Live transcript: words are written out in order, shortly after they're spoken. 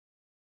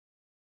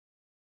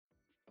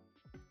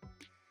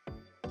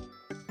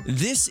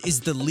This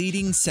is the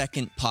Leading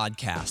Second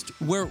podcast,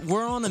 where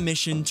we're on a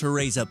mission to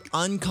raise up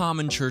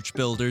uncommon church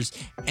builders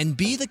and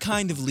be the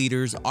kind of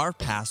leaders our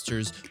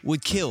pastors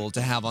would kill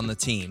to have on the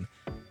team.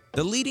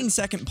 The Leading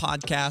Second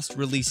podcast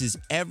releases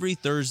every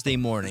Thursday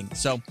morning,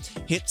 so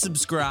hit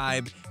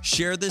subscribe,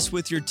 share this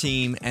with your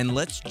team, and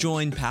let's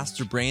join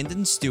Pastor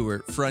Brandon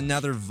Stewart for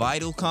another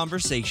vital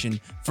conversation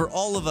for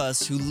all of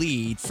us who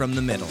lead from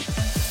the middle.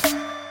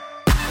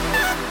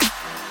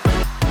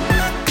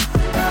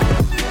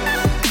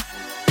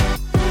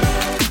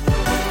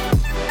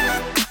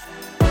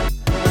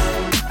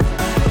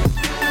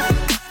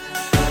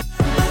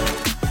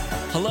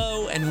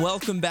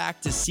 Welcome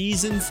back to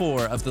Season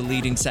 4 of the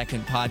Leading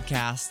Second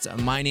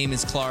podcast. My name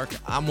is Clark.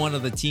 I'm one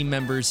of the team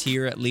members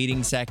here at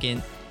Leading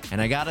Second,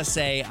 and I gotta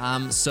say,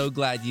 I'm so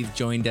glad you've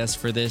joined us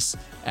for this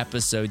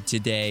episode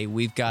today.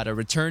 We've got a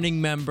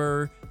returning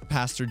member,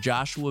 Pastor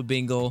Joshua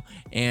Bingle,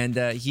 and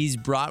he's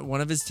brought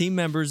one of his team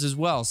members as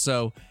well,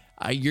 so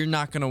you're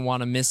not gonna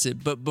wanna miss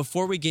it. But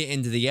before we get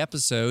into the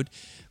episode,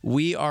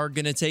 we are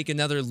going to take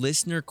another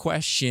listener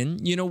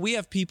question. You know, we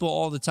have people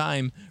all the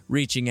time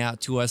reaching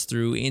out to us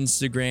through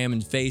Instagram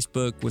and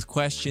Facebook with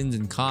questions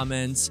and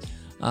comments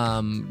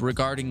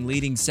regarding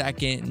Leading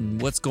Second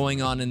and what's going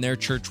on in their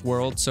church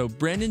world. So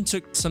Brandon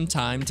took some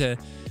time to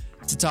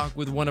talk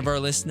with one of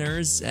our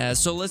listeners.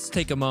 So let's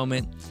take a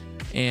moment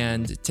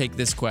and take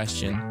this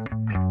question.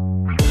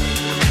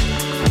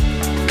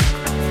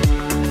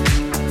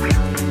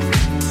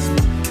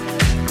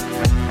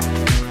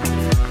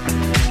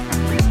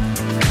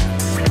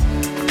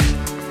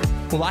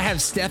 Well, I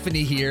have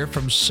Stephanie here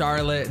from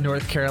Charlotte,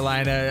 North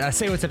Carolina.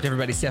 Say what's up to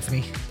everybody,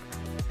 Stephanie.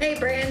 Hey,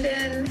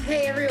 Brandon.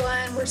 Hey,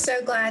 everyone. We're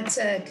so glad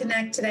to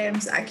connect today.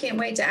 I can't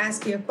wait to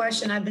ask you a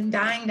question I've been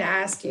dying to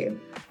ask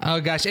you.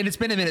 Oh, gosh. And it's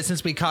been a minute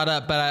since we caught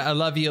up, but I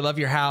love you. I love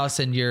your house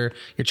and your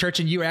church.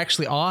 And you were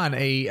actually on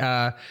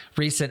a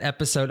recent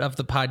episode of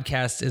the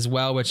podcast as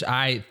well, which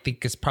I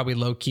think is probably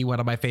low-key one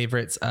of my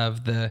favorites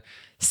of the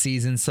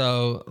season.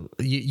 So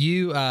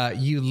you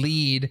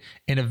lead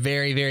in a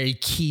very, very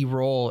key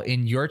role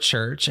in your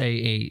church,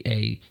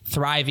 a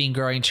thriving,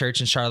 growing church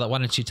in Charlotte. Why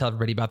don't you tell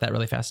everybody about that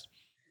really fast?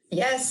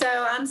 Yes, so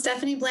I'm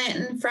Stephanie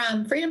Blanton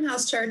from Freedom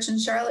House Church in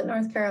Charlotte,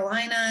 North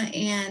Carolina,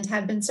 and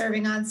have been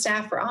serving on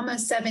staff for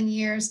almost 7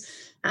 years.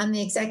 I'm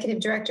the executive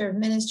director of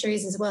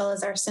ministries as well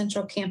as our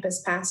central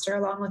campus pastor,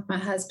 along with my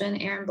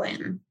husband, Aaron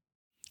Blanton.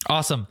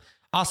 Awesome.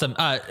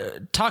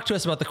 Talk to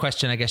us about the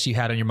question I guess you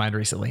had on your mind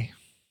recently.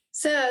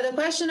 So the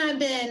question I've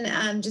been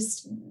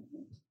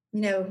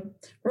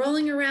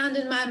rolling around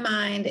in my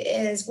mind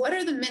is, what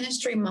are the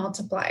ministry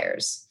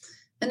multipliers?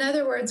 In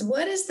other words,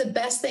 what is the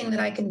best thing that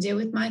I can do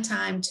with my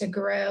time to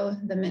grow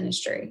the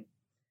ministry?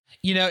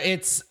 You know,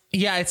 it's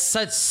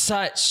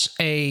such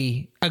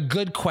a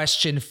good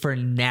question for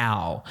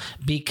now,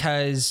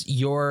 because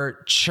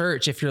your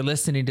church, if you're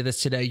listening to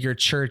this today, your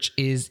church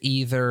is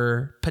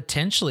either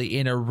potentially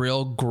in a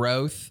real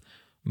growth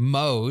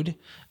mode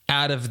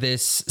out of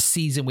this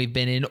season we've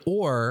been in,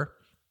 or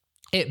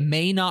it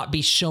may not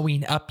be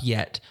showing up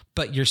yet,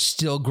 but you're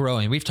still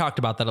growing. We've talked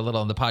about that a little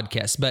on the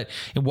podcast, but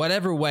in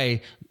whatever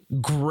way,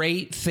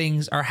 great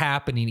things are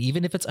happening,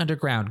 even if it's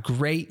underground.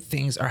 Great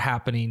things are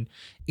happening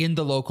in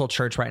the local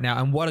church right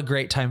now. And what a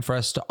great time for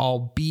us to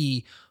all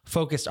be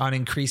focused on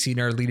increasing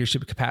our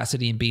leadership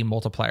capacity and being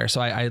multipliers.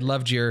 So I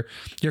loved your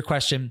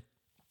question.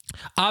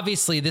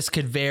 Obviously, this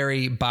could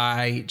vary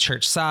by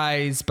church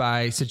size,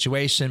 by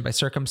situation, by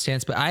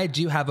circumstance, but I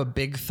do have a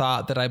big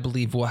thought that I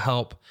believe will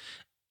help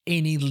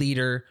any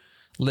leader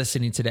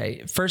listening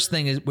today. First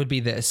thing would be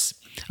this.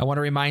 I want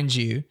to remind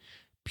you,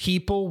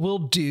 people will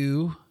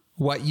do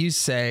what you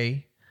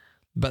say,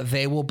 but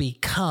they will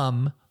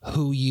become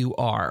who you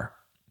are.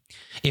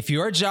 If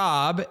your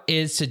job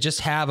is to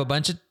just have a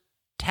bunch of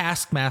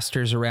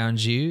taskmasters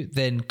around you,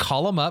 then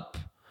call them up,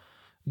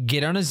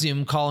 get on a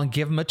Zoom call and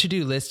give them a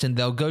to-do list and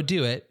they'll go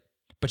do it,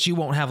 but you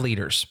won't have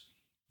leaders.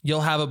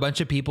 You'll have a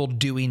bunch of people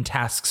doing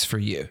tasks for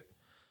you.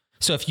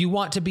 So if you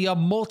want to be a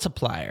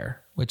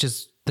multiplier, which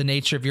is the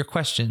nature of your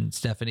question,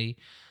 Stephanie,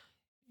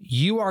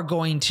 you are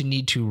going to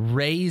need to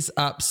raise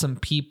up some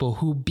people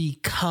who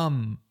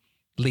become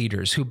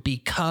leaders, who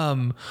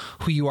become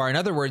who you are. In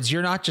other words,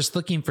 you're not just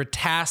looking for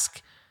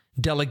task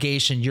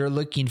delegation, you're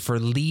looking for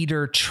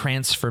leader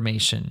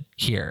transformation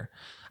here.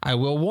 I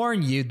will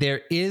warn you,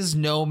 there is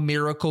no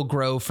Miracle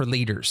Grow for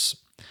leaders.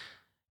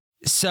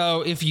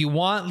 So if you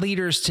want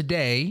leaders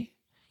today,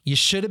 you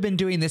should have been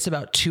doing this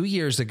about 2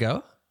 years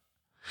ago.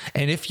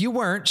 And if you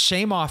weren't,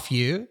 shame off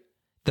you.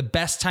 The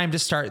best time to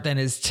start then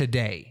is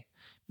today.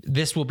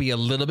 This will be a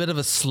little bit of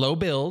a slow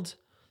build,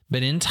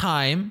 but in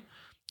time,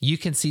 you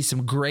can see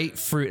some great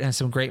fruit and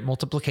some great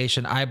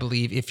multiplication, I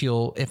believe, if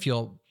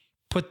you'll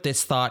put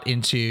this thought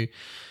into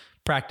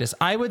practice.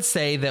 I would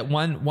say that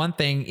one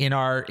thing in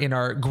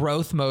our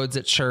growth modes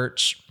at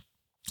church,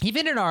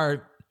 even in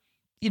our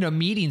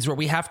meetings where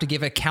we have to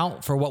give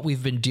account for what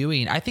we've been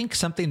doing, I think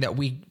something that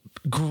we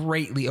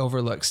greatly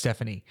overlook,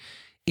 Stephanie,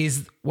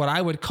 is what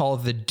I would call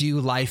the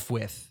do life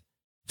with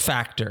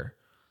factor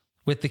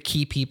with the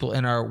key people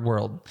in our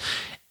world.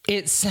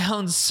 it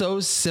sounds so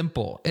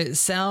simple. It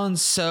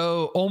sounds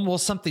so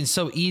almost something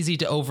so easy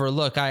to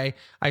overlook. I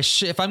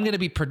should, if I'm going to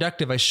be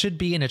productive, I should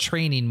be in a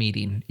training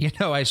meeting.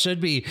 I should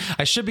be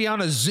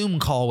on a Zoom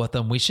call with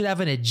them. We should have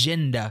an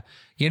agenda.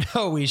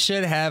 We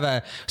should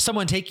have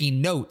someone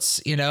taking notes,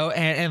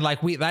 and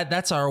like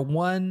that's our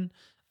one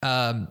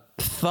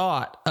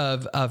thought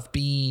of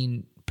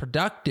being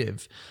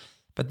productive.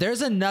 But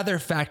there's another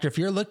factor. If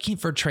you're looking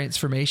for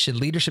transformation,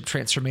 leadership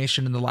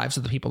transformation in the lives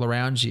of the people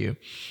around you,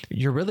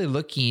 you're really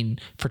looking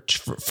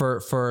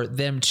for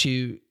them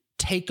to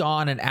take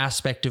on an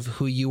aspect of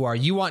who you are.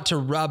 You want to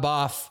rub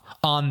off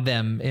on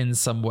them in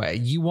some way.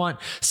 You want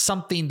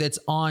something that's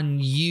on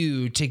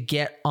you to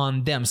get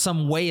on them,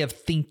 some way of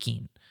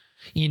thinking.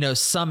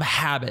 Some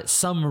habit,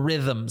 some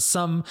rhythm,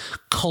 some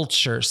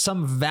culture,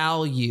 some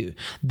value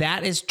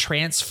that is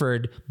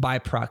transferred by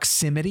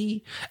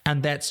proximity,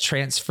 and that's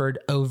transferred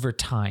over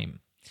time.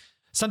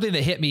 Something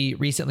that hit me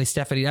recently,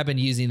 Stephanie, I've been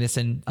using this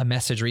in a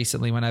message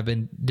recently when I've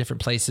been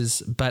different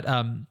places, but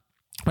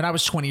when I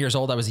was 20 years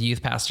old, I was a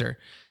youth pastor.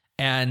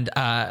 And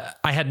I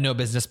had no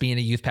business being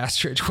a youth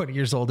pastor at 20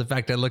 years old. In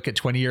fact, I look at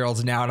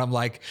 20-year-olds now and I'm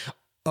like,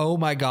 oh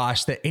my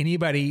gosh, that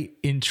anybody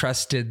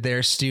entrusted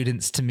their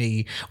students to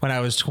me when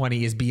I was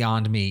 20 is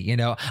beyond me.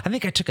 I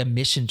think I took a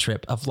mission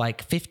trip of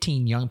like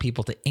 15 young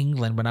people to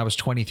England when I was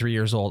 23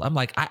 years old. I'm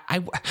like,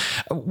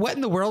 what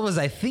in the world was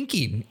I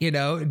thinking,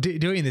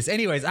 doing this?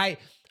 Anyways,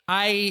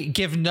 I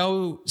give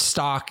no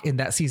stock in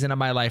that season of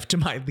my life to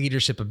my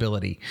leadership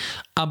ability.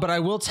 But I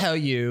will tell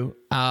you,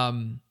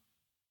 the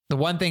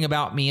one thing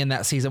about me in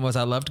that season was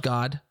I loved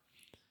God.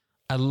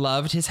 I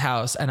loved his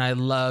house, and I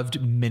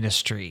loved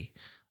ministry.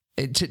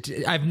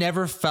 I've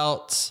never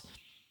felt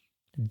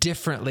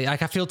differently.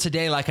 Like I feel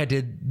today like I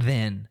did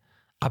then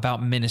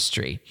about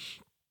ministry.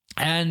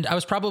 And I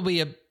was probably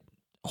a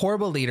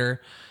horrible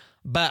leader,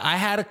 but I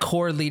had a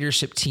core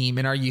leadership team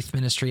in our youth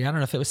ministry. I don't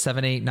know if it was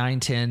 7, 8, 9,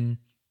 10,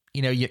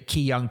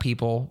 key young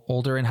people,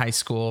 older in high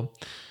school.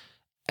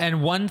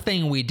 And one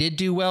thing we did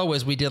do well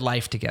was we did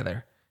life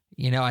together.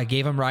 I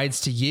gave them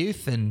rides to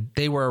youth and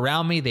they were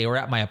around me. They were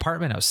at my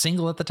apartment. I was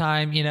single at the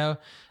time,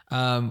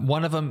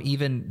 one of them,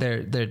 even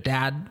their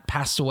dad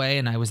passed away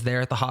and I was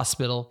there at the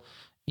hospital,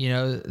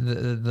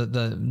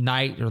 the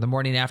night or the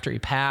morning after he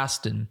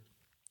passed. And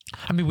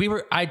I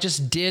mean, I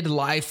just did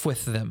life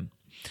with them,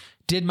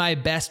 did my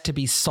best to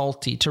be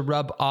salty, to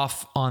rub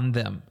off on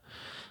them.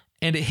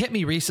 And it hit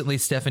me recently,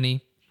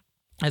 Stephanie,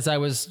 as I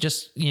was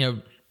just,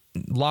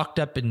 locked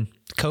up in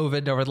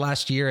COVID over the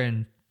last year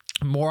and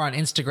more on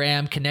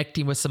Instagram,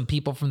 connecting with some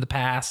people from the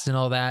past and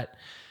all that.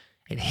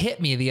 It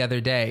hit me the other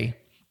day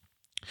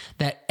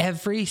that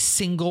every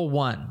single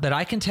one that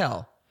I can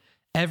tell,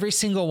 every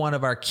single one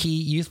of our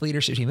key youth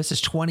leadership team, this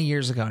is 20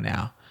 years ago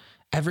now,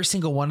 every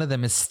single one of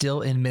them is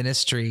still in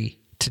ministry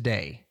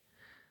today,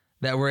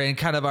 that we're in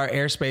kind of our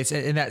airspace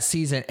in that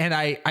season. And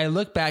I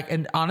look back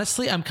and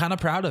honestly, I'm kind of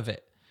proud of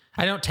it.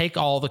 I don't take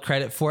all the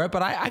credit for it,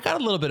 but I got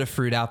a little bit of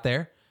fruit out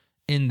there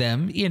in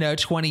them,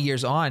 20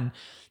 years on.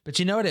 But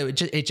you know what?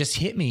 It just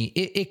hit me.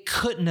 It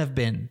couldn't have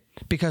been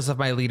because of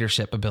my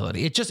leadership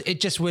ability. It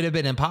just would have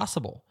been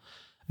impossible.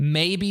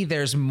 Maybe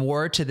there's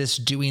more to this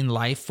doing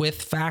life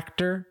with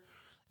factor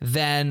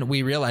than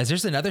we realize.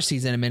 There's another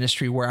season of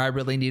ministry where I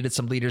really needed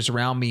some leaders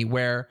around me,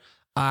 where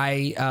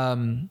I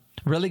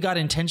really got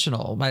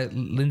intentional.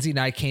 Lindsay and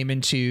I came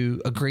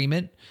into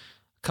agreement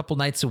a couple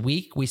nights a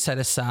week. We set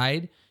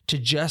aside to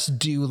just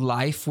do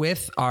life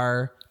with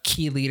our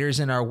key leaders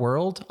in our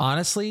world.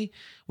 Honestly,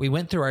 we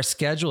went through our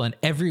schedule and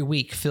every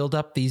week filled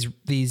up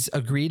these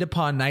agreed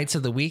upon nights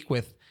of the week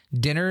with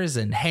dinners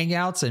and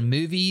hangouts and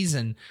movies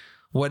and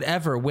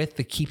whatever with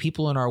the key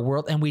people in our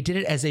world. And we did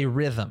it as a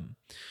rhythm.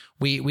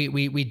 We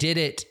did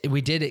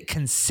it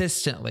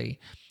consistently.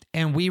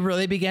 And we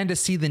really began to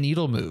see the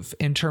needle move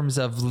in terms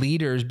of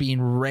leaders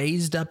being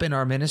raised up in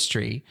our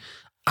ministry.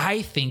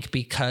 I think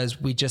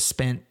because we just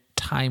spent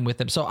time with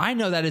them. So I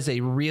know that is a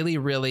really,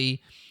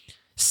 really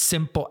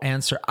simple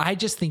answer. I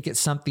just think it's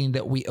something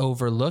that we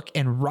overlook.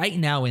 And right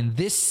now in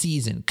this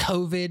season,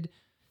 COVID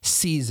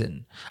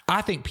season,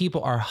 I think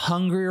people are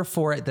hungrier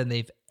for it than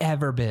they've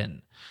ever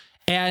been.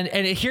 And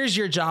here's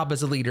your job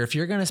as a leader. If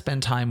you're going to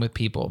spend time with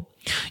people,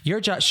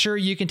 your job, sure,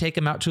 you can take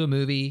them out to a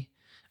movie,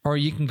 or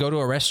you can go to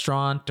a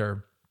restaurant,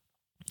 or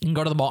you can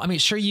go to the mall. I mean,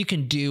 sure, you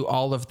can do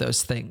all of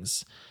those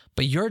things.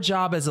 But your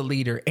job as a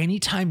leader,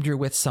 anytime you're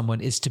with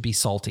someone, is to be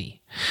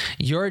salty.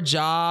 Your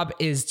job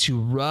is to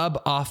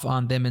rub off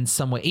on them in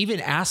some way. Even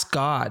ask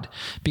God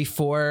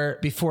before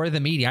the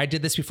meeting. I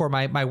did this before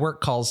my work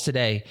calls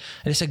today.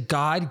 I said,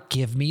 God,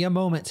 give me a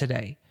moment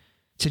today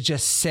to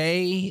just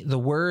say the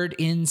word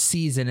in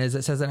season, as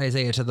it says in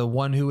Isaiah, to the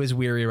one who is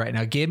weary right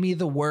now. Give me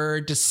the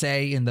word to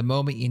say in the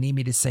moment you need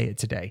me to say it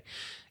today.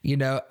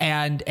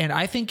 And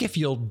I think if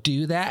you'll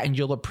do that and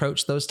you'll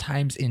approach those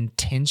times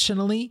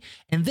intentionally,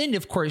 and then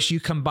of course you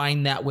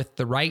combine that with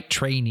the right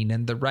training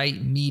and the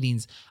right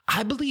meetings,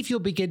 I believe you'll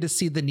begin to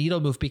see the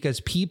needle move,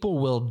 because people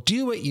will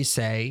do what you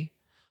say,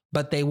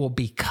 but they will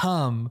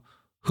become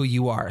who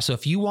you are. So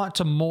if you want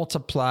to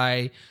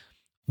multiply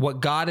what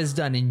God has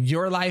done in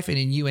your life and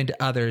in you and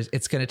to others,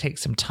 it's going to take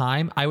some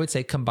time. I would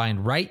say combine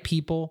right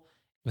people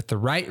with the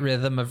right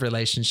rhythm of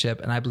relationship,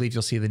 and I believe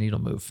you'll see the needle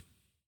move.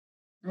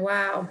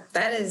 Wow,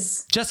 that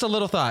is just a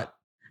little thought.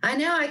 I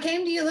know. I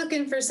came to you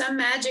looking for some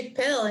magic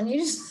pill, and you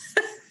just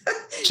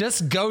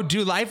just go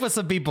do life with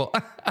some people.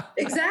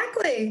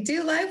 Exactly.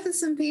 Do life with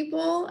some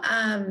people.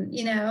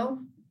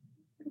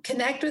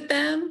 Connect with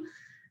them,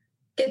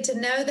 get to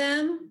know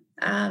them,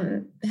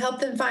 help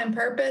them find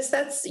purpose.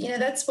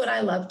 That's what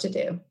I love to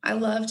do. I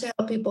love to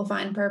help people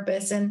find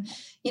purpose. And,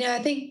 I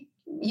think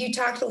you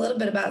talked a little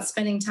bit about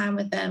spending time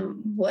with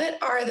them.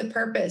 What are the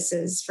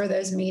purposes for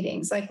those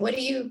meetings? Like, what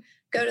do you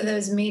go to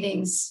those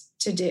meetings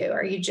to do?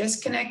 Are you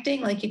just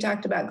connecting? Like you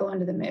talked about going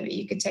to the movie,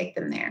 you could take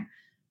them there.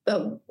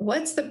 But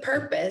what's the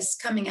purpose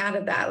coming out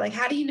of that? Like,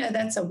 how do you know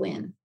that's a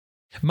win?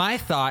 My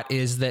thought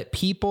is that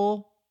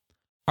people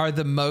are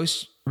the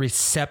most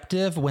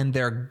receptive when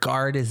their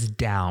guard is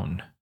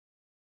down.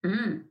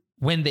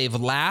 When they've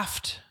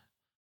laughed,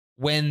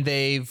 when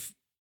they've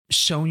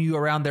shown you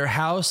around their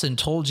house and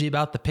told you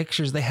about the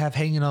pictures they have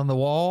hanging on the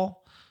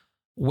wall,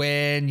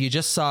 when you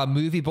just saw a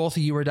movie both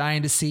of you were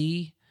dying to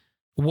see,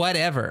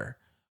 whatever.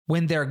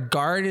 When their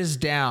guard is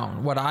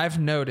down, what I've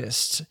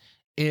noticed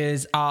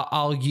is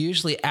I'll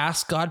usually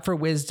ask God for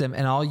wisdom,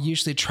 and I'll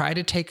usually try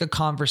to take a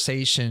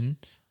conversation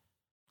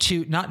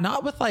to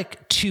not with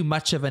like too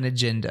much of an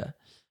agenda,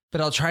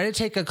 but I'll try to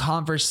take a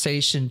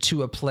conversation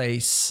to a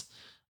place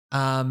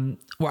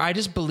where I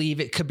just believe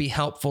it could be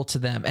helpful to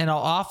them. And I'll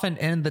often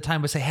end the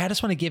time with say, hey, I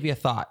just want to give you a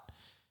thought,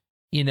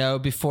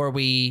 before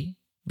we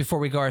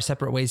go our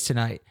separate ways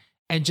tonight,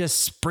 and just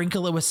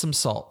sprinkle it with some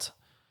salt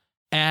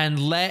and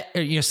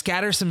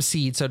scatter some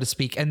seed, so to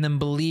speak, and then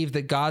believe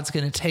that God's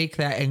going to take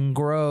that and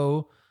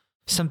grow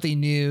something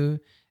new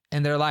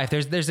in their life.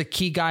 There's a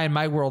key guy in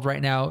my world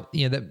right now,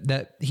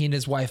 that he and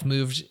his wife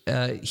moved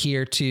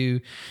here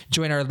to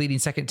join our Leading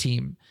Second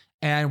team.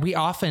 And we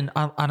often,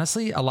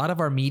 honestly, a lot of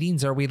our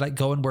meetings are we like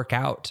go and work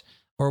out,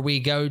 or we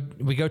go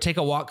take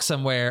a walk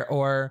somewhere,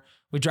 or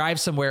we drive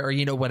somewhere, or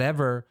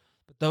whatever.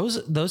 But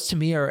those to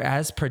me are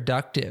as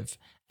productive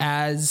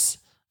as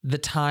the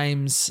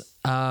times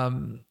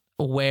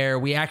where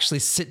we actually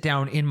sit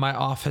down in my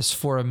office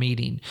for a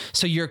meeting.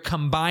 So you're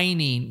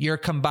combining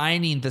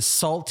the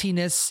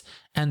saltiness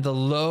and the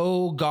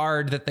low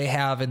guard that they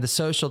have in the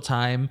social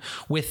time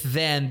with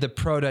then the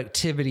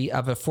productivity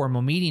of a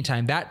formal meeting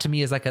time. That to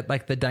me is like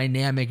the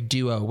dynamic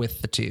duo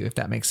with the two, if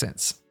that makes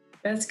sense.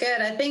 That's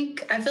good. I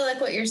feel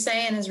like what you're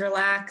saying is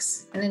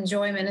relax and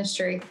enjoy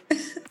ministry.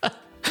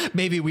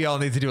 Maybe we all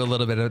need to do a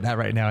little bit of that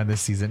right now in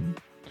this season.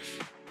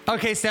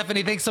 Okay,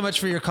 Stephanie, thanks so much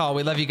for your call.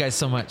 We love you guys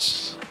so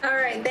much. All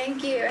right.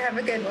 Thank you. Have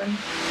a good one.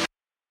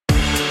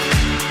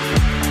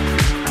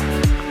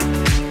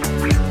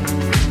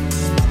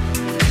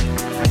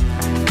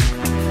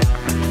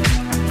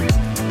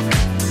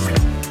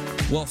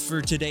 Well,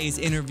 for today's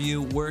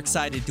interview, we're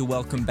excited to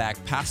welcome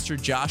back Pastor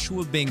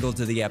Joshua Bingle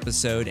to the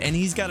episode, and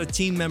he's got a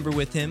team member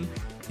with him,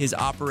 his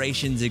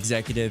operations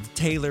executive,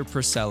 Taylor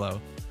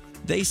Purcello.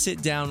 They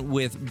sit down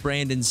with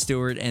Brandon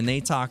Stewart and they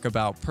talk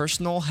about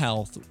personal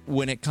health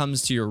when it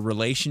comes to your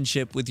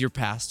relationship with your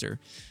pastor.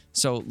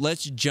 So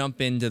let's jump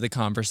into the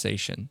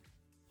conversation.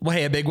 Well,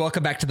 hey, a big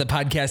welcome back to the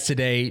podcast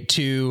today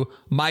to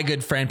my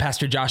good friend,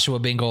 Pastor Joshua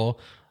Bingle,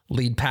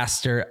 lead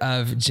pastor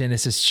of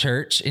Genesis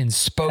Church in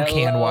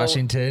Spokane, Hello,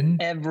 Washington.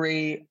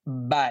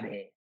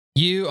 Everybody.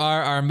 You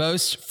are our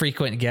most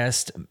frequent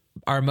guest,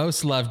 our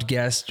most loved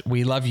guest.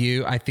 We love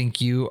you. I think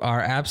you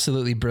are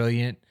absolutely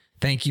brilliant.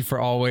 Thank you for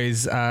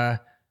always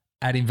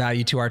adding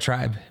value to our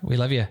tribe. We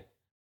love you.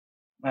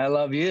 I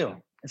love you.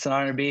 It's an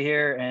honor to be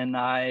here, and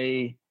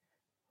I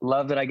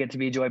love that I get to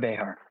be Joy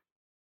Behar.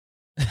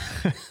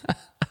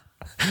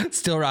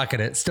 Still rocking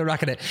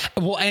it.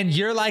 Well, and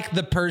you're like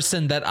the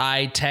person that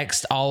I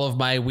text all of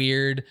my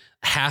weird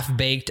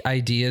half-baked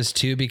ideas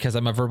to, because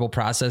I'm a verbal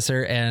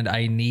processor and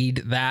I need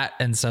that.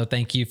 And so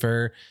thank you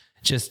for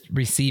just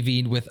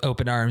receiving with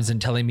open arms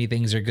and telling me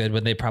things are good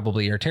when they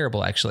probably are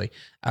terrible, actually.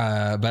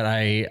 But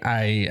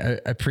I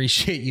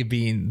appreciate you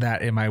being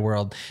that in my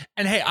world.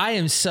 And hey, I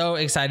am so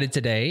excited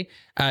today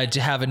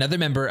to have another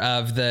member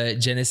of the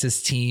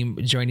Genesis team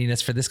joining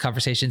us for this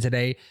conversation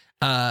today.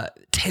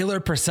 Taylor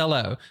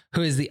Purcello,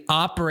 who is the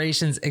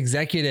operations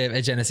executive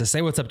at Genesis.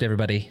 Say what's up to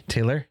everybody,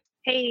 Taylor.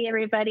 Hey,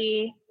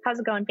 everybody. How's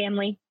it going,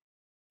 family?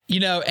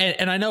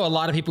 And I know a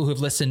lot of people who've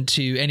listened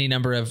to any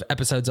number of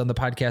episodes on the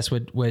podcast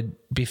would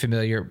be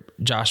familiar,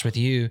 Josh, with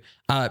you.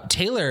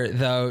 Taylor,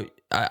 though,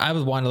 I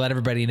would want to let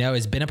everybody know,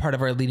 has been a part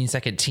of our Leading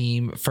Second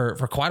team for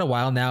quite a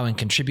while now and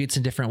contributes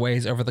in different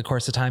ways over the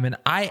course of time. And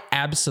I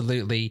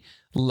absolutely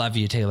love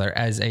you, Taylor,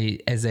 as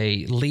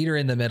a leader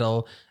in the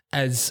middle,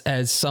 as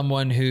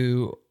someone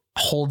who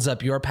holds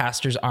up your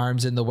pastor's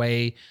arms in the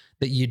way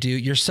that you do.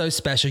 You're so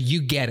special.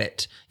 You get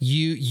it.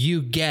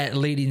 You get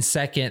Leading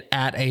Second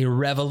at a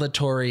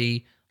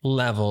revelatory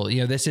level.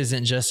 This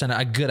isn't just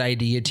a good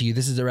idea to you.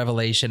 This is a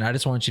revelation. I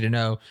just want you to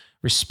know,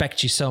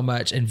 respect you so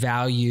much and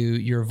value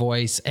your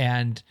voice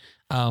and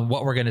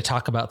what we're going to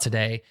talk about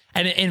today.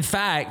 And in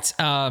fact,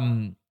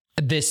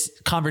 this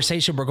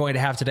conversation we're going to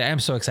have today. I'm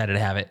so excited to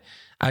have it.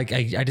 I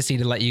just need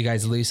to let you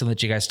guys loose and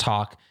let you guys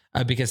talk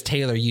because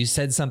Taylor, you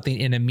said something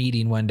in a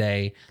meeting one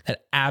day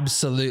that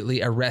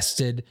absolutely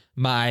arrested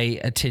my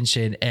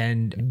attention.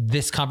 And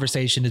this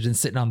conversation has been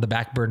sitting on the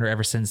back burner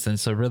ever since then.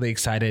 So really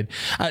excited.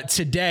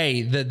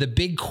 Today, the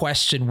big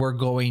question we're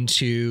going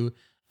to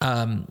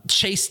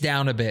chase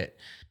down a bit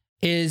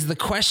is the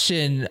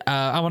question.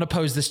 I want to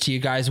pose this to you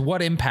guys.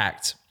 What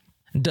impact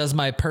does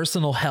my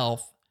personal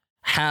health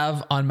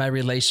have on my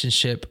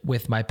relationship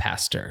with my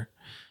pastor?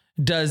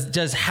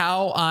 Does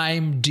how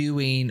I'm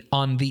doing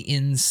on the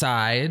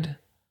inside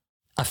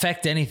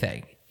affect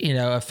anything?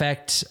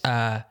 Affect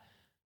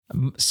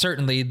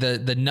certainly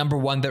the number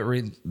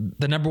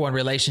one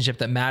relationship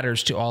that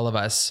matters to all of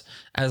us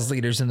as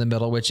leaders in the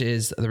middle, which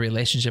is the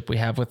relationship we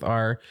have with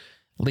our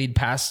lead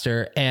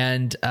pastor.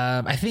 And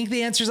I think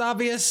the answer is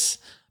obvious,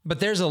 but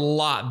there's a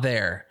lot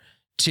there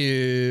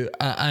to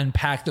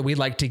unpack that we'd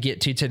like to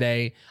get to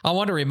today. I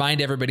want to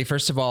remind everybody,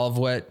 first of all, of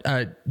what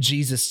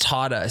Jesus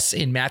taught us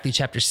in Matthew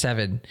chapter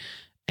 7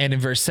 and in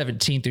verse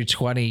 17 through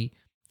 20.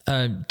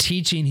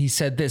 Teaching, he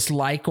said this: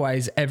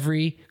 likewise,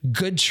 every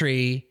good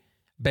tree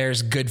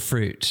bears good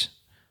fruit.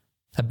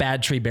 A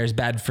bad tree bears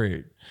bad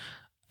fruit.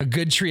 A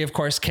good tree, of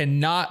course,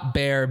 cannot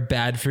bear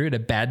bad fruit. A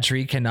bad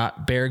tree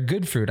cannot bear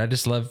good fruit. I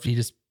just love, he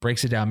just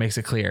breaks it down, makes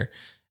it clear.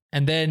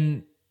 And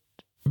then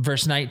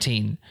verse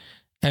 19,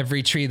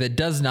 every tree that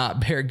does not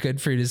bear good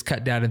fruit is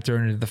cut down and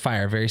thrown into the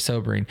fire. Very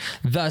sobering.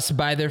 Thus,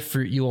 by their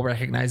fruit, you will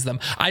recognize them.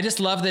 I just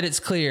love that it's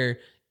clear.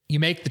 You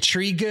make the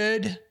tree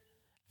good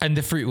and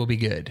the fruit will be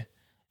good.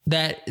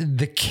 That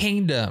the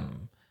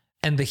kingdom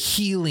and the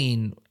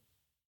healing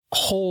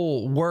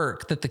whole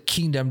work that the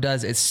kingdom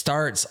does, it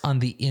starts on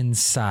the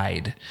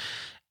inside.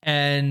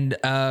 And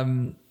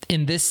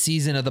in this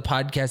season of the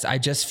podcast, I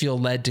just feel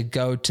led to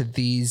go to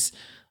these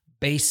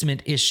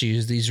basement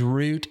issues, these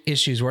root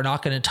issues. We're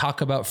not going to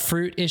talk about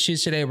fruit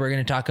issues today. We're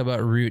going to talk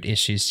about root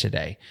issues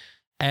today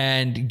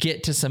and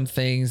get to some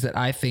things that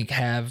I think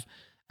have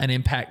an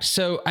impact.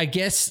 So I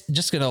guess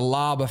just going to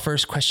lob a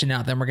first question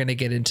out, then we're going to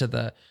get into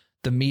the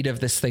meat of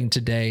this thing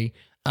today.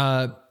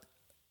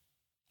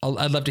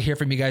 I'd love to hear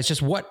from you guys.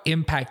 Just what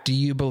impact do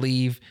you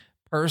believe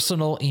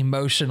personal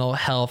emotional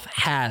health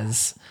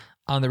has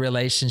on the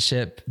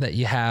relationship that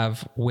you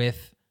have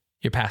with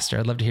your pastor?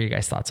 I'd love to hear you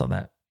guys' thoughts on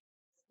that.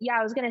 Yeah,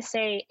 I was going to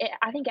say,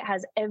 I think it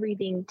has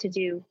everything to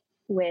do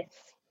with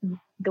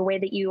the way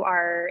that you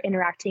are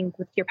interacting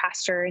with your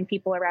pastor and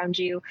people around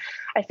you.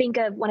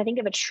 When I think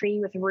of a tree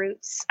with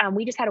roots,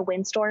 we just had a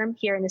windstorm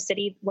here in the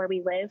city where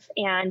we live,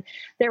 and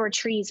there were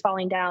trees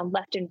falling down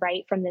left and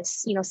right from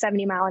this,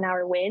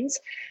 70-mile-an-hour winds.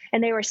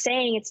 And they were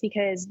saying it's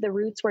because the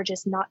roots were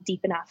just not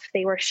deep enough.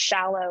 They were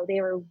shallow.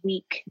 They were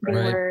weak. They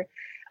were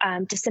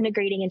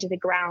disintegrating into the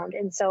ground.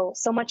 And so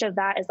much of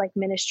that is like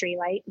ministry,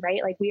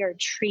 right? Like we are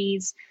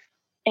trees.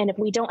 And if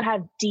we don't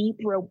have deep,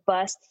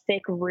 robust,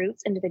 thick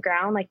roots into the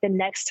ground, like the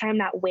next time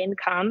that wind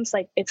comes,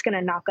 like it's going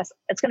to knock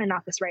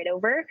us right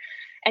over.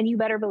 And you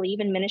better believe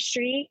in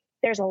ministry,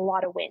 there's a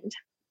lot of wind.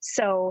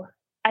 So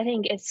I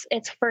think it's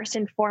first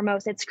and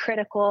foremost, it's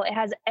critical. It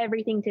has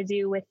everything to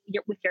do with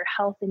your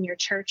health in your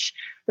church,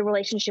 the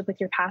relationship with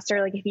your pastor.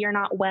 Like if you're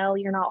not well,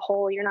 you're not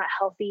whole, you're not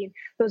healthy,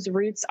 those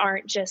roots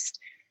aren't just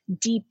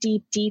deep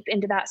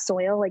into that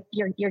soil, like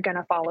you're going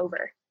to fall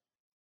over.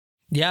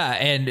 Yeah.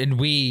 And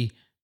we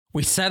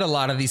said a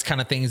lot of these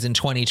kind of things in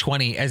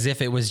 2020 as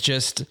if it was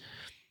just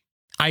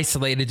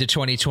isolated to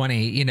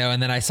 2020,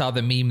 and then I saw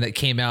the meme that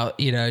came out,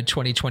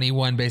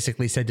 2021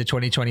 basically said to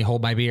 2020,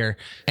 hold my beer.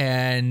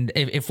 And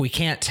if we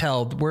can't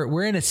tell,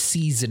 we're in a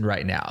season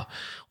right now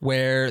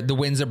where the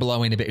winds are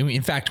blowing a bit.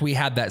 In fact, we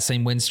had that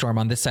same windstorm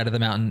on this side of the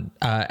mountain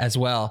as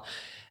well.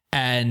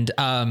 And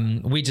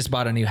we just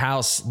bought a new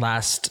house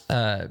last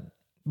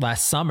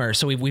summer.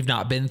 So we've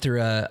not been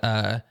through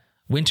a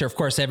winter. Of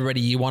course,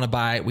 everybody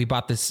we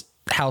bought this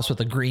house with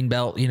a green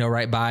belt,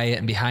 right by it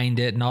and behind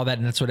it and all that.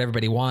 And that's what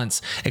everybody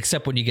wants,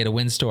 except when you get a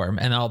windstorm.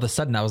 And all of a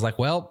sudden I was like,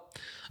 well,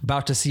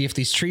 about to see if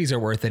these trees are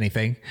worth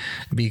anything,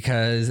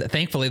 because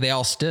thankfully they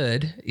all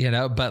stood,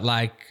 but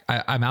like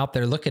I'm out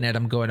there looking at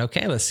them going,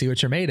 okay, let's see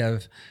what you're made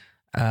of.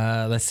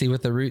 Let's see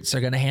what the roots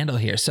are going to handle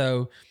here.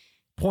 So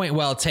point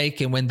well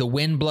taken. When the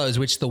wind blows,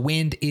 which the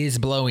wind is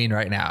blowing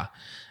right now,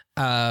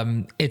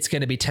 it's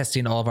going to be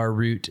testing all of our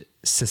root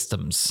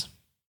systems.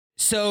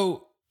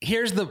 So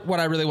here's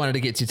what I really wanted to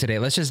get to today.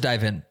 Let's just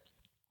dive in.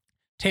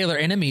 Taylor,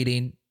 in a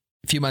meeting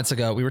a few months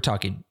ago, we were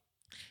talking,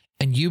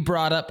 and you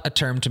brought up a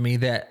term to me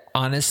that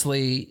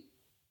honestly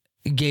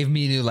gave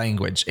me new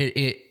language.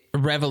 It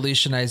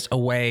revolutionized a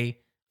way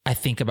I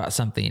think about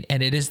something,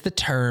 and it is the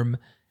term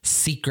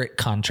secret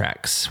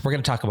contracts. We're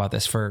going to talk about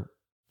this for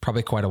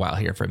probably quite a while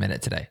here for a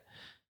minute today.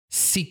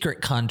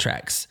 Secret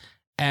contracts.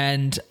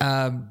 And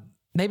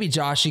maybe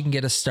Josh, you can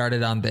get us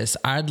started on this.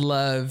 I'd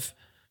love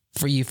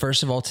for you,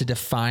 first of all, to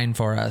define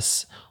for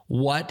us,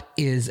 what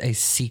is a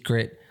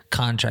secret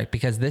contract?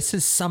 Because this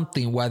is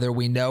something, whether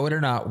we know it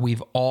or not,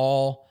 we've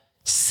all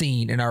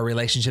seen in our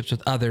relationships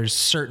with others,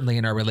 certainly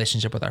in our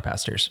relationship with our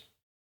pastors.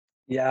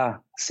 Yeah,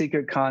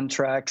 secret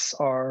contracts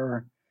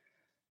are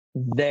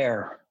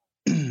there.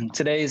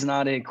 Today is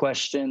not a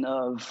question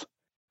of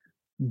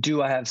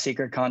do I have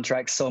secret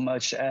contracts so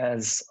much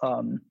as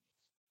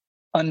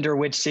under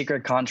which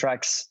secret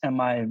contracts am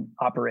I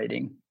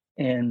operating?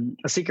 And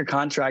a secret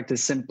contract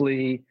is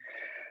simply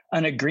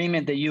an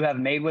agreement that you have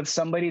made with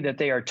somebody that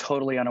they are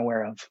totally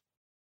unaware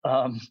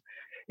of.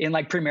 In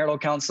like premarital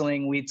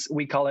counseling, we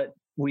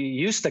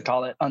used to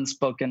call it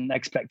unspoken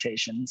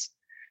expectations.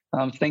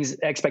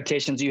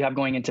 Expectations you have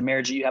going into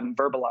marriage that you haven't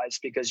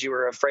verbalized because you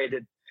were afraid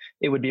that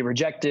it would be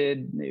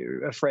rejected.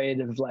 You're afraid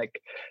of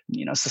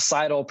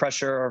societal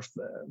pressure or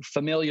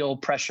familial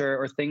pressure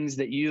or things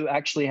that you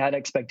actually had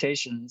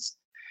expectations,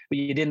 but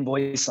you didn't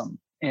voice them.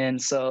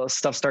 And so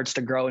stuff starts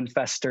to grow and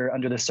fester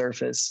under the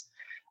surface.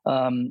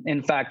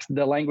 In fact,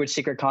 the language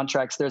secret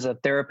contracts, there's a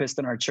therapist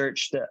in our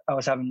church that I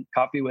was having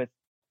coffee with,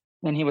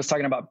 and he was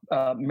talking about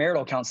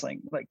marital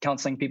counseling, like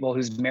counseling people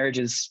whose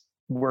marriages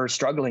were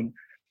struggling.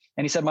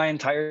 And he said, my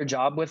entire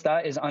job with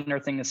that is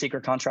unearthing the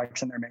secret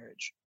contracts in their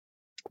marriage.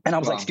 And I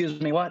was like,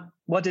 excuse me,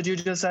 what did you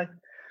just say?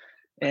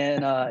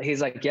 And he's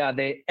like, yeah,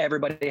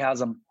 everybody has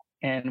them.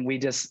 And we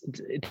just,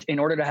 in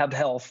order to have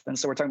health. And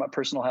so we're talking about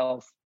personal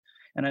health.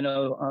 And I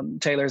know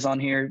Taylor's on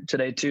here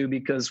today too,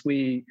 because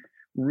we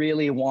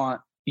really want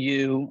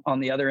you on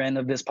the other end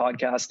of this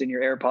podcast in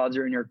your AirPods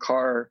or in your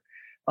car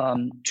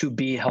to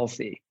be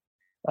healthy.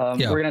 We're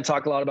going to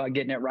talk a lot about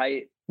getting it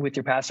right with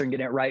your pastor and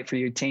getting it right for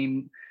your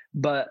team.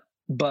 But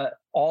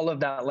all of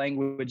that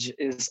language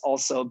is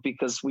also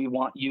because we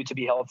want you to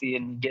be healthy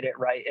and get it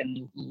right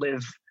and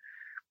live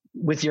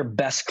with your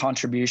best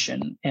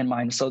contribution in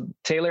mind. So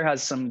Taylor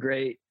has some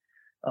great,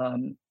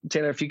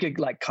 Taylor, if you could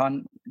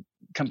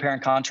compare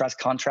and contrast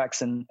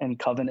contracts and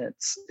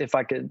covenants, if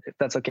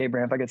that's okay,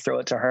 Brand, if I could throw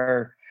it to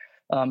her,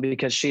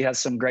 because she has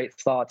some great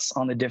thoughts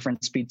on the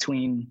difference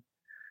between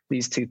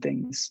these two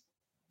things.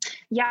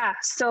 Yeah,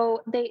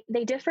 so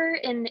they differ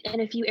in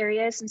a few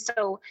areas. And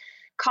so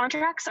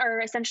contracts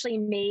are essentially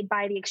made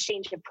by the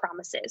exchange of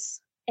promises.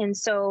 And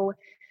so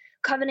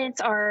covenants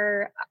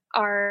are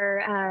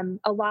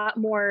a lot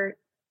more,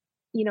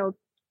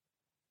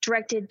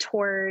 directed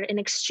toward an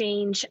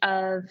exchange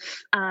of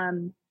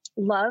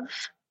love.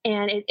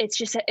 And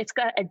it's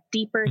got a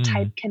deeper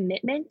type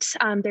commitment.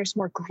 There's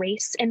more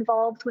grace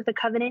involved with a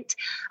covenant.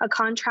 A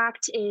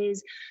contract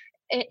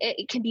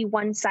it can be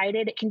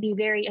one-sided. It can be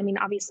very,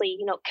 obviously,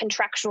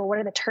 contractual. What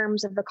are the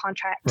terms of the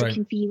contract? Right. It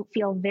can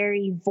feel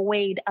very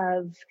void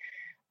of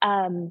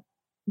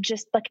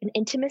just like an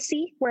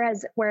intimacy.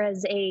 Whereas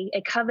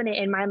a covenant,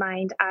 in my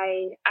mind,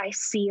 I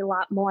see a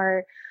lot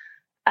more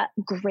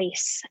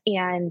grace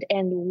and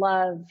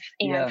love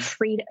and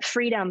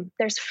freedom.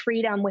 There's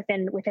freedom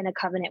within a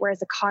covenant,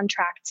 whereas a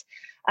contract,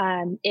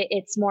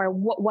 it's more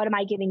what am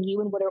I giving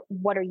you and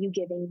what are you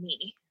giving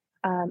me?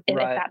 If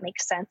that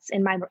makes sense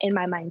in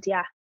my mind.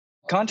 Yeah.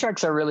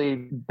 Contracts are really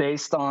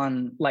based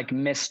on like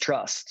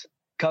mistrust.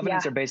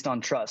 Covenants are based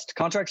on trust.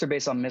 Contracts are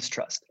based on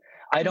mistrust.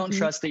 I don't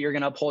trust that you're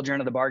going to uphold your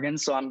end of the bargain,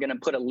 so I'm going to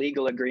put a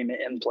legal agreement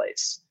in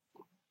place.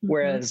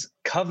 Whereas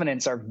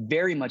covenants are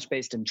very much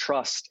based in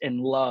trust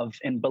and love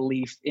and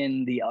belief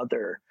in the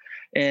other.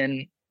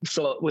 And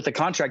so with a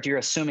contract, you're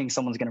assuming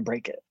someone's going to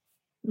break it.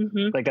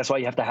 Like that's why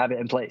you have to have it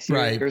in place.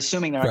 You're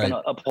assuming they're not going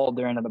to uphold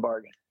their end of the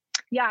bargain.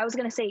 Yeah, I was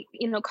going to say,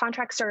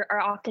 contracts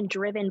are often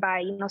driven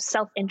by,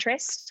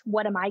 self-interest.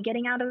 What am I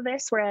getting out of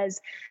this?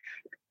 Whereas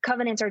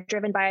covenants are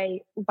driven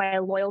by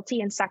loyalty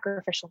and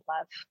sacrificial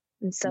love.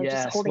 And so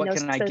just holding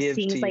those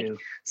things like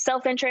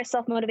self-interest,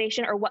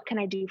 self-motivation, or what can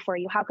I do for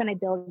you? How can I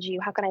build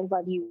you? How can I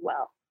love you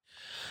well?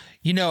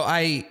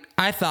 I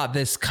thought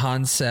this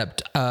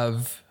concept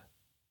of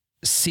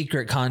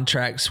secret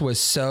contracts was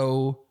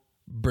so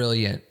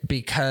brilliant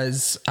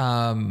because,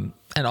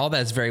 and all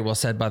that's very well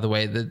said, by the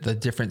way, the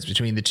difference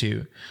between the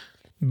two.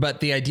 But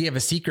the idea of a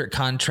secret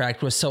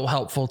contract was so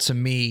helpful to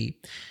me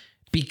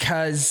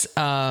because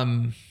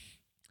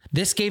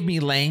this gave me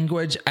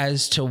language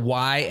as to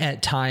why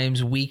at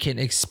times we can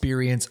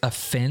experience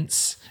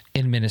offense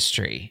in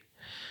ministry.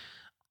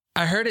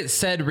 I heard it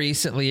said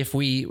recently, if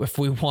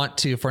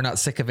we're not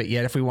sick of it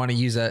yet, if we want to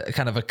use a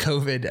kind of a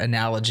COVID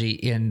analogy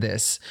in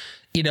this,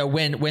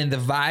 when the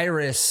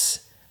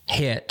virus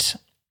hit,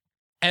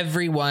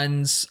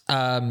 everyone's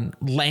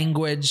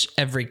language,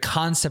 every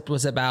concept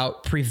was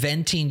about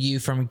preventing you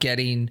from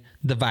getting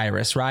the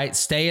virus, right?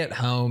 Stay at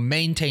home,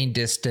 maintain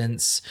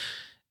distance,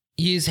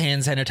 use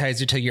hand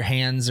sanitizer till your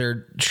hands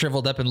are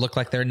shriveled up and look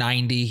like they're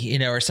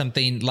 90, or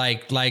something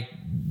like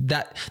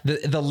that.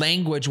 The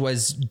language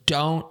was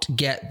don't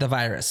get the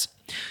virus.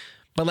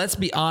 But let's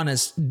be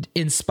honest,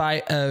 in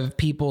spite of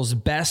people's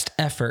best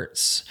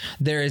efforts,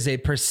 there is a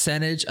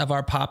percentage of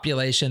our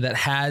population that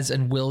has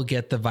and will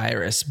get the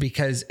virus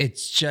because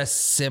it's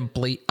just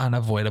simply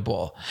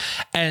unavoidable.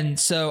 And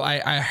so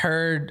I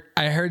heard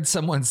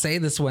someone say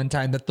this one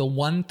time, that the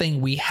one thing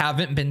we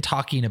haven't been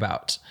talking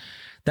about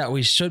that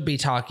we should be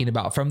talking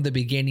about from the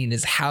beginning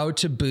is how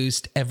to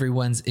boost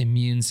everyone's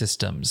immune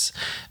systems,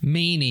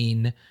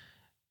 meaning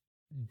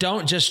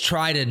don't just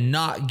try to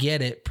not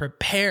get it.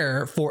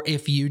 Prepare for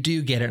if you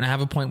do get it. And I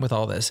have a point with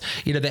all this,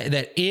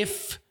 that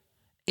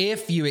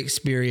if you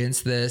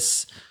experience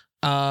this,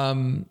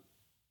 that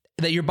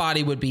your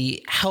body would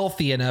be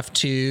healthy enough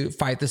to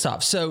fight this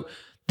off. So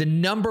the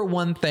number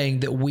one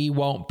thing that we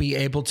won't be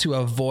able to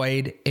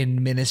avoid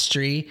in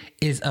ministry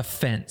is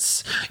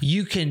offense.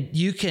 You can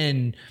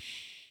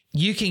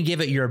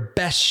give it your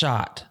best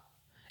shot.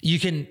 You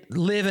can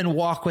live and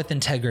walk with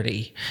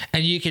integrity,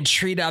 and you can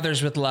treat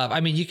others with love. I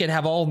mean, you can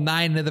have all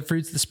 9 of the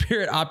fruits of the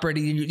Spirit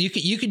operating in you.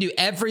 You can do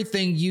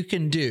everything you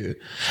can do,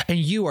 and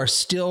you are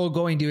still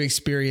going to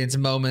experience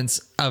moments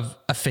of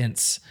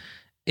offense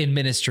in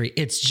ministry.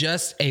 It's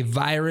just a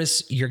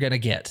virus you're going to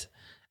get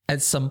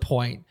at some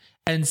point.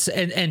 And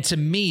to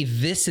me,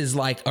 this is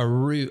like a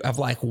root of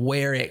like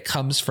where it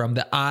comes from,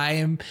 that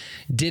I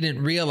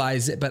didn't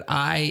realize it, but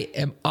I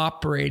am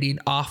operating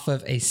off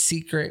of a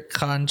secret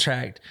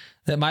contract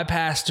that my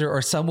pastor or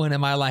someone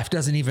in my life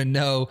doesn't even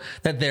know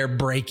that they're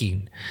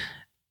breaking.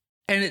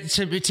 And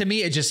to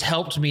me, it just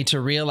helped me to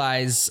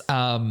realize,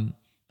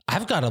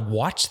 I've got to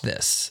watch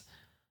this.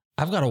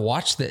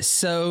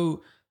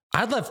 So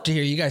I'd love to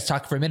hear you guys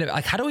talk for a minute.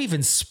 Like, how do we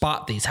even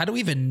spot these? How do we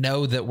even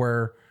know that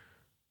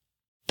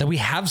we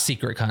have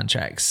secret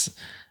contracts?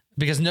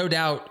 Because no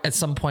doubt at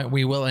some point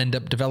we will end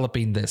up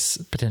developing this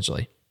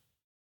potentially.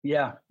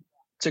 Yeah,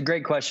 it's a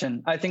great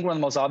question. I think one of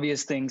the most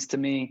obvious things to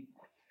me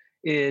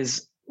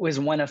is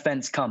when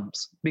offense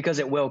comes, because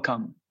it will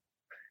come.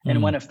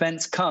 And when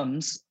offense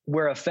comes,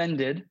 we're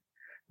offended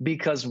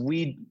because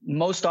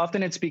most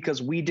often it's because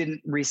we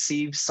didn't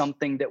receive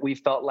something that we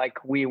felt like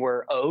we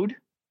were owed.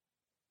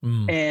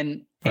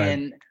 And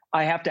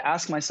I have to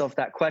ask myself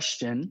that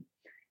question.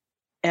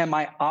 Am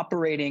I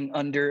operating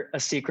under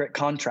a secret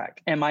contract?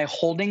 Am I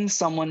holding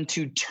someone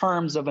to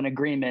terms of an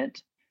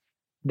agreement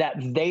that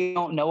they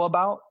don't know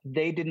about,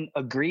 they didn't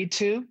agree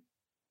to?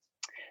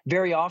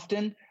 Very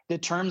often, the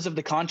terms of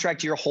the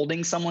contract you're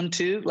holding someone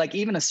to, like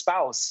even a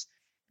spouse,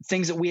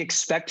 things that we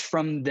expect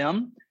from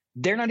them,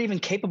 they're not even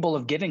capable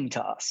of giving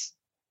to us,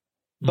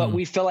 but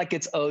we feel like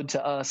it's owed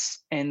to us.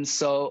 And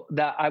so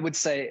that I would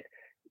say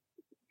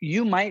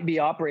you might be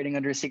operating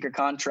under a secret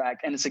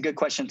contract. And it's a good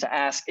question to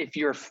ask if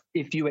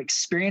you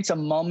experience a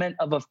moment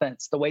of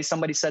offense, the way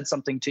somebody said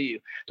something to you,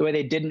 the way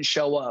they didn't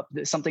show up,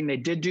 something they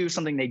did do,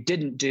 something they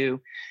didn't do,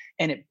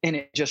 and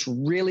it just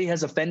really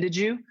has offended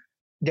you.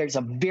 There's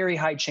a very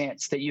high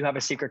chance that you have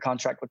a secret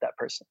contract with that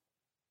person.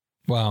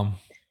 Wow.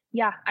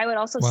 Yeah, I would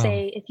also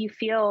say if you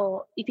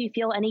feel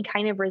any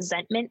kind of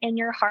resentment in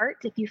your heart,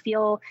 if you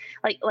feel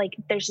like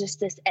there's just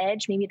this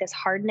edge, maybe this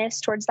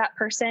hardness towards that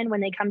person,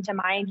 when they come to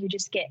mind, you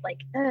just get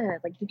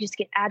you just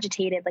get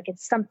agitated, like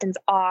something's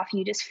off.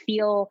 You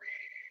feel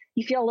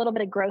a little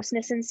bit of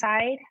grossness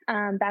inside.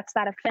 That's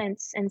that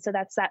offense, and so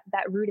that's that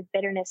root of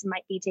bitterness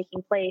might be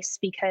taking place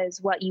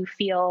because what you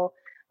feel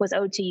was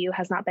owed to you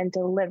has not been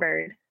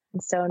delivered.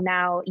 And so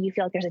now you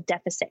feel like there's a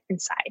deficit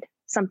inside.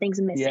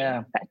 Something's missing.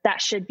 Yeah. That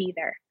should be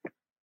there.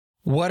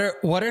 What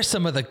are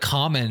some of the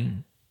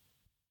common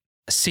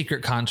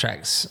secret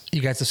contracts you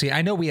guys have seen?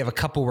 I know we have a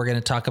couple we're going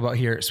to talk about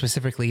here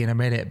specifically in a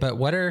minute, but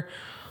what are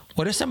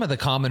some of the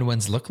common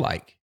ones look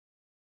like?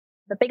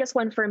 The biggest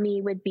one for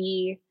me would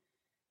be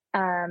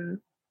time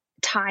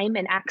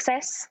and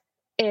access.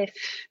 If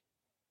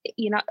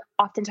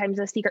oftentimes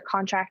a secret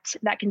contract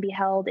that can be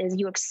held is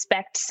you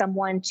expect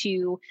someone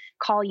to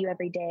call you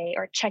every day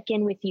or check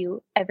in with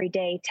you every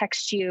day,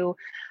 text you.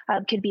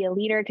 Could be a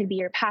leader, could be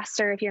your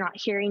pastor. If you're not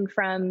hearing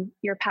from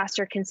your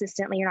pastor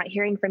consistently, you're not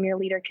hearing from your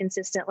leader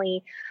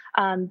consistently,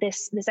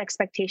 this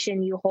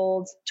expectation you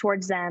hold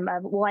towards them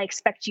of, well, I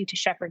expect you to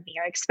shepherd me,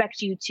 or I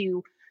expect you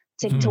to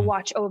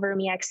watch over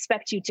me. I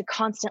expect you to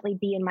constantly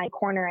be in my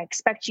corner. I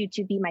expect you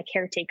to be my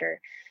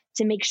caretaker,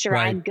 to make sure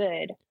I'm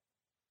good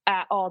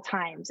at all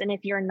times. And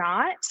if you're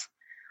not,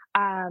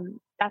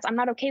 I'm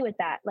not okay with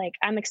that. Like,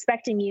 I'm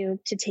expecting you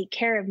to take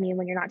care of me.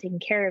 When you're not taking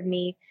care of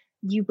me,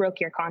 you broke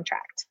your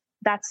contract.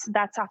 That's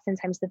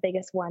oftentimes the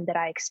biggest one that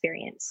I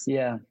experience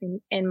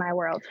in my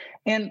world.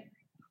 And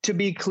to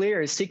be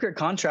clear, secret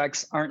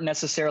contracts aren't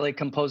necessarily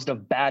composed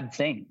of bad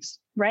things.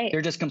 Right.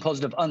 They're just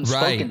composed of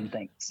unspoken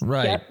things.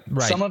 Right. Yep.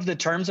 Right. Some of the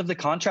terms of the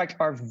contract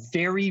are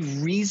very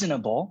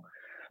reasonable,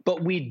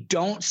 but we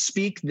don't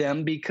speak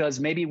them because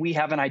maybe we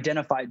haven't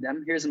identified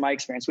them. Here's my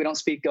experience. We don't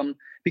speak them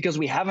because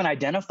we haven't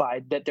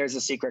identified that there's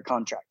a secret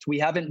contract. We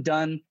haven't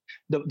done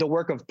the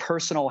work of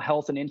personal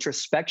health and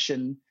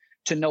introspection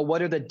to know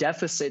what are the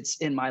deficits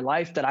in my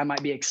life that I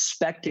might be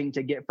expecting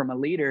to get from a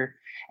leader.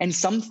 And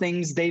some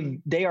things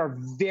they are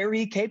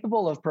very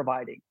capable of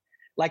providing.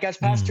 Like as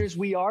pastors,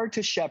 we are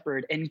to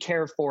shepherd and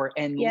care for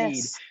and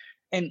lead.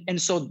 And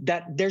so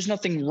that there's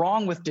nothing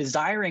wrong with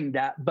desiring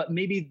that, but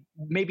maybe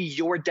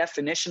your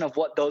definition of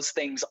what those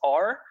things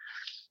are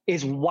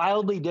is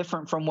wildly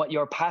different from what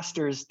your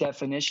pastor's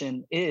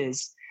definition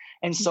is.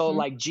 And so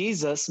like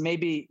Jesus,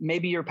 maybe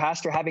your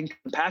pastor having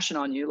compassion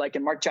on you, like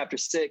in Mark chapter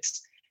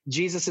 6,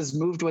 Jesus is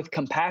moved with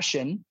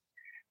compassion.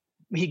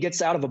 He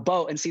gets out of a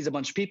boat and sees a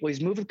bunch of people.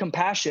 He's moved with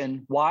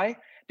compassion. Why?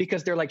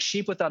 Because they're like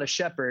sheep without a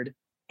shepherd.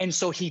 And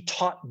so he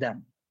taught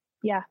them.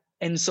 Yeah.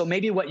 And so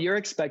maybe what you're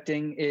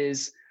expecting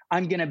is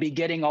I'm going to be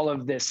getting all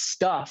of this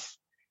stuff.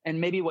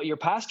 And maybe what your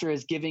pastor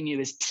is giving you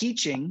is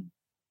teaching,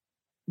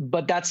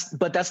 but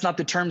that's not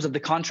the terms of the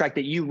contract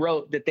that you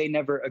wrote that they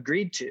never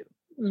agreed to.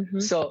 Mm-hmm.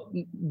 So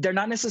they're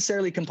not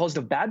necessarily composed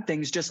of bad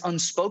things, just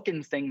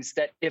unspoken things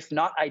that if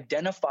not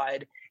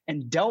identified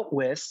and dealt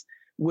with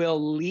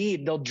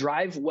they'll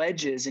drive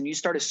wedges, and you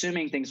start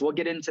assuming things. We'll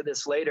get into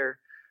this later.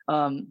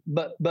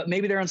 But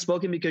maybe they're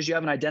unspoken because you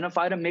haven't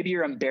identified them. Maybe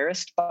you're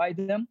embarrassed by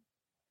them,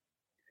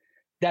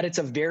 that it's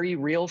a very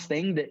real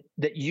thing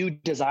that you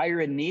desire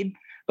and need,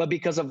 but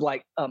because of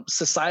like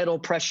societal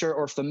pressure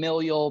or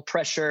familial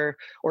pressure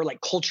or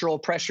like cultural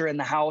pressure in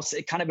the house,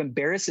 it kind of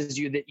embarrasses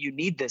you that you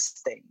need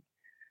this thing.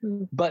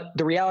 Mm. But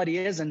the reality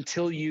is,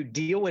 until you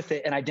deal with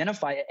it and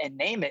identify it and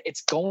name it,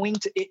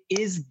 it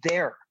is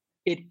there.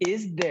 It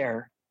is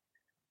there.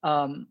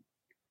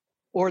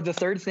 Or the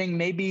third thing,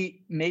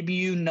 maybe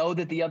you know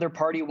that the other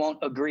party won't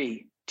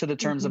agree to the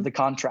terms of the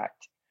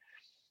contract.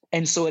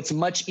 And so it's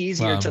much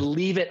easier to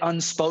leave it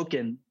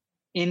unspoken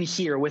in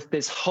here with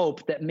this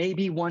hope that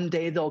maybe one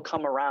day they'll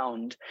come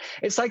around.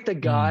 It's like the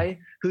guy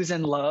who's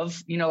in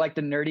love, like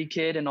the nerdy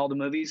kid in all the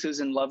movies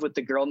who's in love with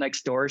the girl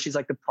next door. She's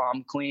like the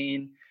prom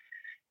queen.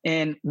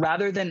 And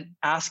rather than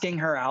asking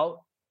her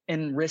out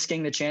and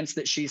risking the chance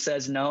that she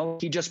says no,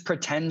 he just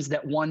pretends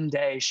that one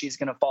day she's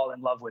going to fall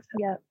in love with him.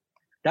 Yeah.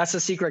 That's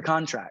a secret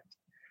contract.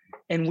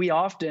 And we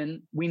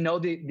know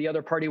the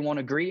other party won't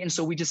agree. And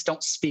so we just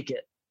don't speak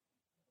it,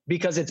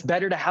 because it's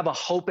better to have a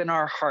hope in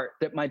our heart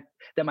that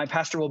my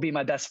pastor will be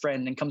my best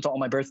friend and come to all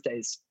my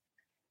birthdays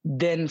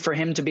than for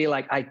him to be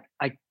like,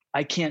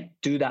 I can't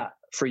do that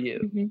for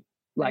you. Mm-hmm.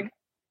 Like,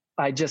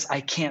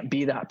 I can't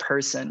be that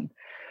person.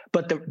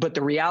 But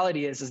the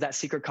reality is that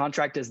secret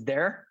contract is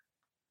there.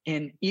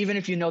 And even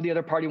if you know the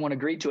other party won't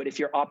agree to it, if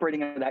you're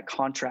operating under that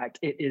contract,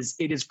 it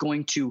is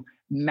going to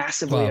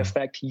massively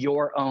affect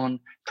your own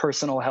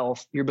personal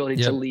health, your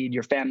ability to lead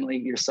your family,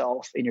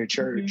 yourself, and your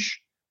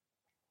church.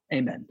 Mm-hmm.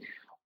 Amen.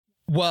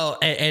 Well,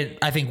 and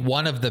I think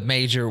one of the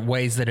major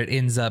ways that it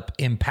ends up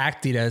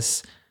impacting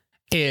us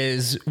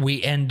is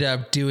we end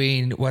up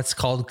doing what's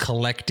called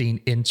collecting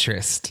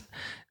interest.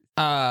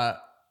 The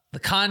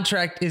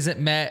contract isn't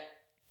met.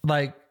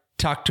 Like,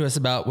 talk to us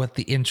about what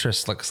the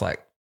interest looks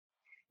like.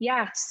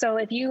 Yeah. So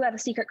if you have a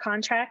secret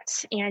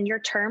contract and your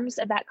terms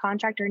of that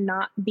contract are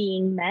not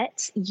being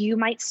met, you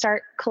might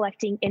start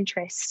collecting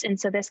interest. And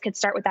so this could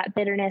start with that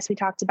bitterness we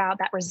talked about,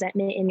 that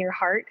resentment in your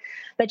heart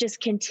that just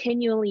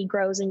continually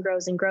grows and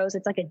grows and grows.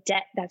 It's like a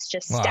debt that's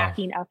just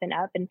stacking up and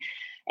up. And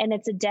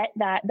it's a debt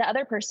that the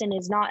other person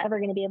is not ever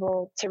going to be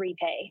able to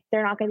repay.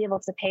 They're not going to be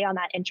able to pay on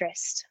that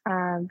interest.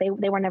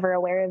 They were never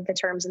aware of the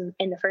terms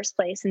in the first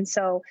place. And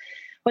so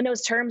when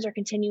those terms are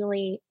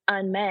continually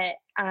unmet,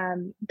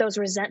 those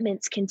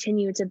resentments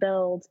continue to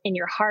build in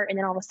your heart. And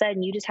then all of a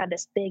sudden you just have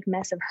this big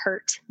mess of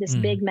hurt, this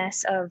big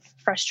mess of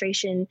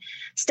frustration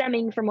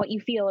stemming from what you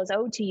feel is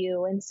owed to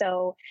you. And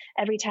so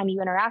every time you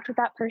interact with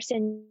that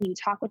person, you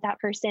talk with that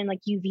person,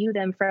 like you view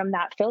them from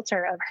that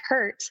filter of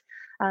hurt,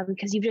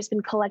 because you've just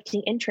been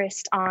collecting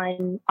interest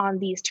on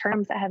these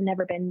terms that have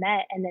never been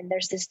met. And then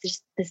there's this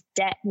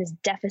debt and this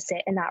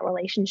deficit in that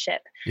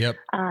relationship. Yep.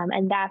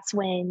 And that's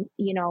when,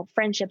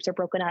 friendships are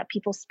broken up,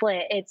 people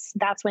split.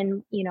 That's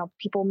when,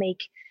 people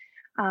make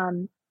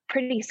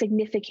pretty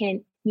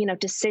significant,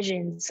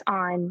 decisions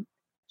on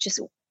just,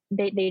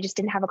 they just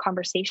didn't have a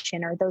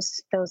conversation, or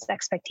those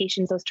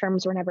expectations, those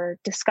terms were never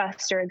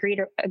discussed or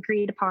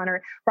agreed upon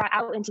or brought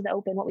out into the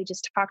open, what we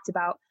just talked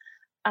about.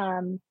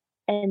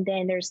 And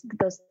then there's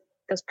those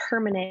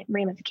permanent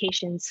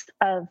ramifications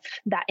of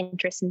that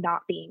interest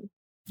not being.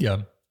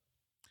 Yeah.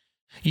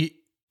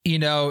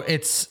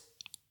 It's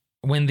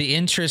when the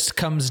interest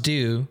comes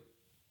due,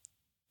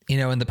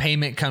 and the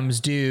payment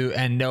comes due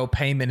and no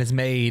payment is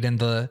made and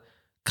the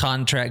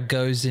contract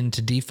goes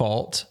into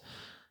default.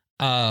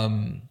 I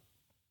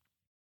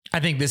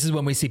think this is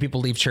when we see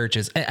people leave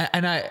churches.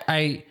 And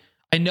I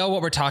know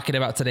what we're talking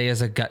about today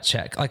is a gut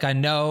check. Like, I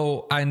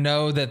know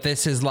that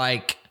this is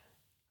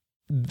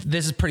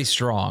pretty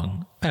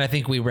strong. And I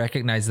think we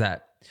recognize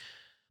that.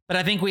 But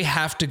I think we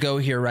have to go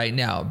here right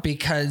now,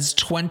 because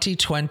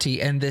 2020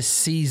 and this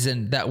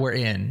season that we're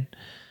in,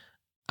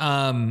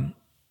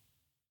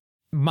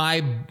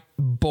 my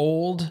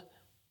bold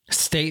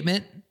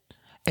statement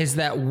is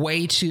that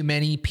way too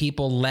many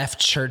people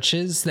left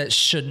churches that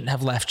shouldn't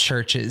have left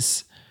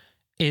churches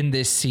in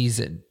this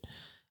season,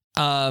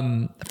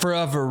 for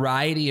a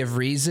variety of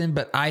reasons.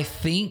 But I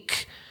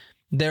think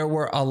there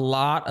were a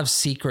lot of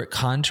secret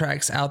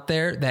contracts out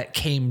there that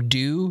came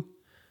due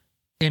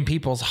in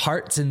people's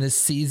hearts in this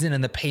season,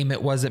 and the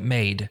payment wasn't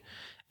made.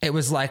 It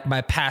was like,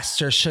 my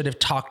pastor should have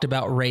talked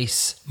about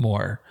race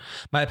more.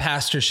 My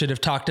pastor should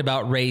have talked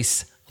about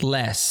race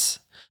less.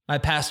 My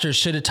pastor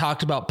should have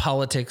talked about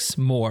politics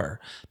more.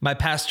 My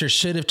pastor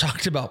should have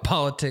talked about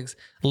politics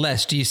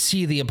less. Do you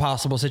see the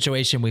impossible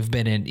situation we've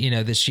been in,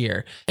 this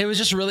year? It was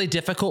just really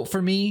difficult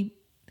for me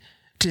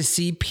to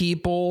see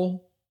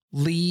people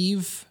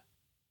leave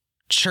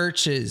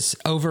churches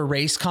over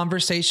race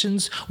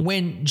conversations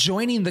when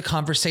joining the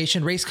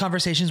conversation, race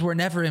conversations were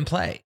never in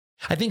play.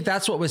 I think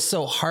that's what was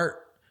so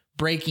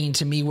heartbreaking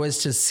to me,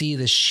 was to see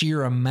the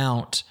sheer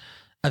amount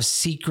of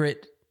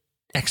secret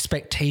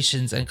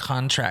expectations and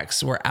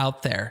contracts were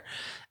out there.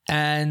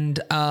 And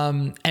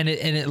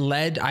it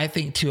led, I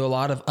think, to a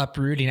lot of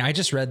uprooting. I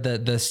just read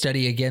the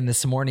study again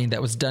this morning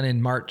that was done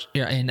in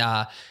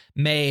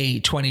May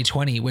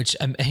 2020, which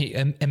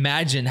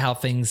imagine how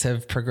things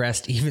have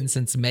progressed even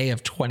since May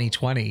of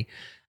 2020.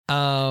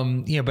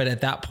 But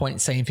at that point,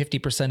 saying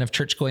 50% of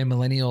church-going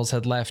millennials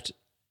had left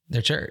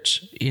their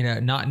church,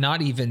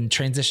 not even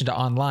transitioned to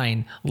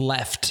online,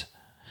 left.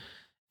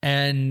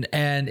 And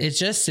it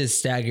just is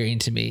staggering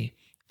to me.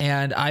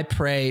 And I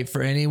pray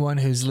for anyone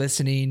who's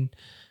listening,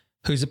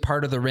 who's a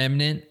part of the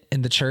remnant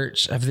in the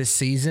church of this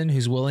season,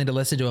 who's willing to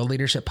listen to a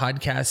leadership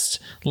podcast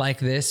like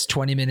this,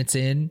 20 minutes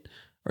in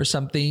or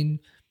something,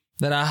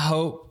 that I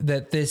hope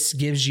that this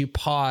gives you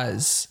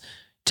pause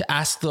to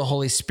ask the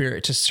Holy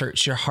Spirit to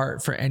search your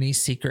heart for any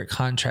secret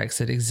contracts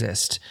that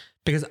exist.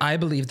 Because I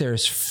believe there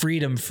is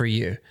freedom for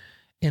you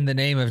in the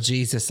name of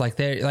Jesus. Like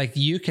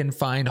you can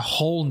find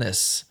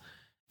wholeness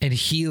and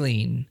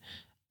healing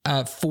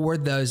for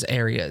those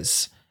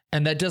areas.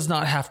 And that does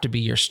not have to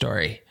be your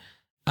story,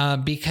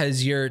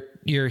 because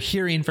you're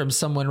hearing from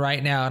someone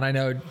right now. And I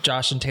know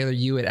Josh and Taylor,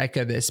 you would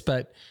echo this,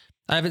 but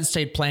I haven't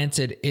stayed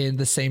planted in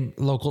the same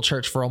local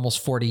church for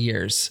almost 40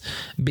 years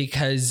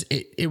because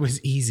it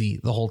was easy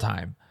the whole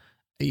time.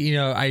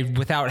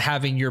 Without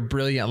having your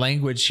brilliant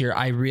language here,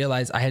 I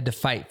realized I had to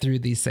fight through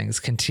these things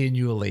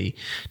continually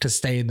to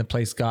stay in the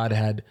place God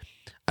had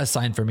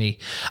assigned for me.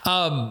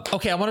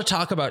 Okay, I want to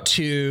talk about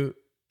two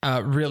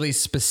really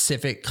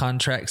specific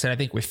contracts that I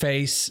think we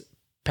face.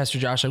 Pastor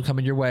Josh, I'm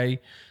coming your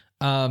way.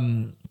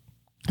 The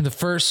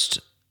first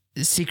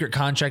secret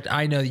contract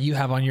I know that you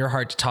have on your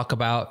heart to talk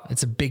about,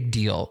 it's a big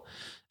deal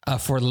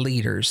for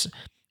leaders,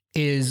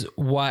 is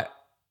what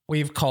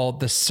we've called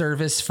the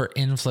Service for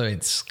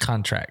Influence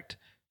contract.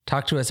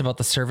 Talk to us about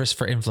the Service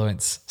for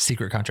Influence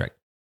secret contract.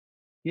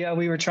 Yeah,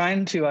 we were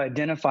trying to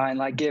identify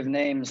and give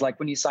names. Like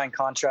when you sign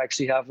contracts,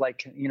 you have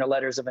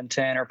letters of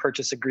intent or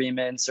purchase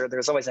agreements, or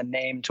there's always a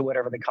name to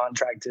whatever the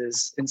contract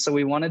is. And so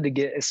we wanted to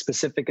get as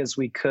specific as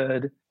we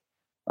could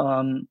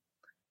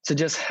to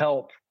just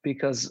help,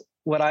 because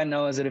what I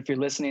know is that if you're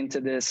listening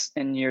to this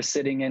and you're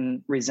sitting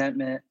in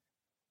resentment,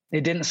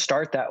 it didn't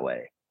start that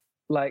way.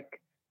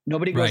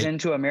 Nobody goes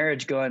into a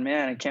marriage going,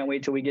 man, I can't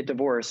wait till we get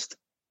divorced.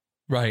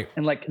 Right.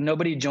 And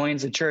nobody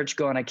joins a church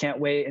going, I can't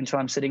wait until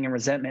I'm sitting in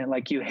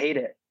resentment. You hate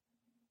it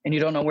and you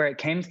don't know where it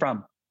came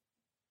from.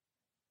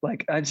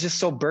 I'm just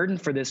so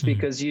burdened for this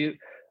because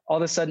all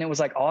of a sudden it was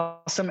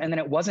awesome. And then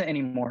it wasn't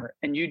anymore.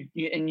 And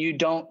you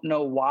don't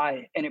know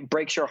why. And it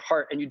breaks your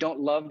heart. And you don't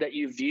love that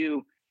you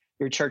view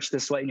your church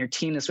this way and your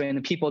team this way. And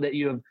the people that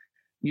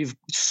you've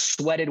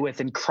sweated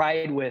with and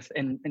cried with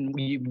and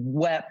you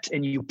wept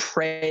and you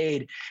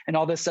prayed. And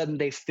all of a sudden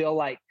they feel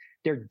like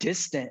they're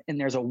distant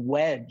and there's a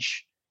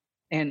wedge.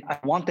 And I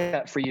want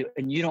that for you,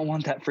 and you don't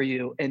want that for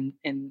you, and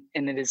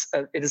it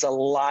is a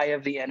lie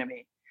of the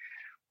enemy.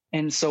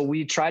 And so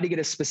we tried to get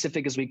as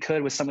specific as we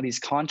could with some of these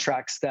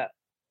contracts that,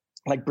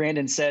 like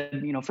Brandon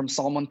said, from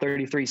Psalm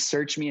 133,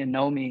 search me and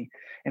know me,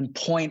 and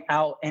point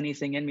out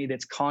anything in me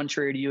that's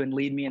contrary to you, and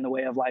lead me in the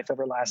way of life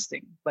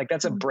everlasting.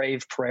 That's a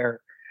brave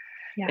prayer.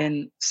 Yeah.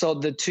 And so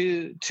the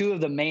two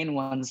of the main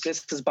ones,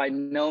 this is by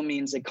no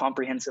means a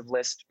comprehensive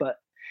list, but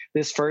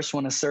this first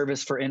one, a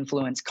Service for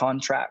Influence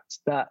contract,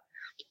 that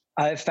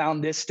I've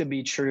found this to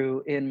be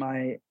true in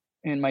my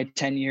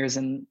 10 years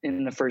in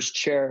the first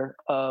chair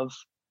of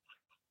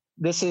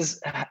this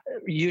is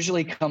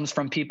usually comes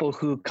from people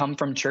who come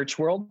from church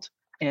world,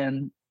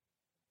 and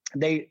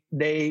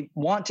they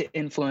want to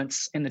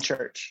influence in the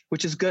church,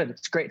 which is good.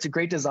 It's great. It's a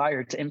great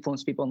desire to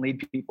influence people and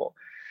lead people,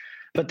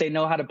 but they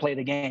know how to play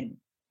the game.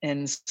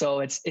 And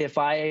so if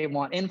I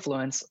want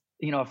influence,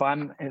 if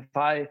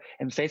I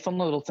am faithful in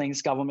the little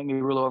things, God will make me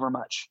rule over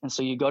much. And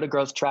so you go to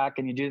Growth Track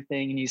and you do the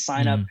thing and you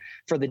sign up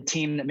for the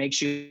team that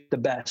makes you the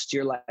best.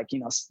 You're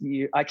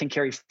I can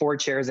carry 4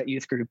 chairs at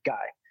youth group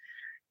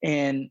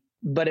guy.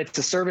 But it's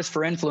a Service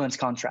for Influence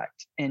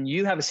contract. And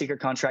you have a secret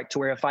contract to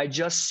where if I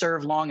just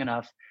serve long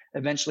enough,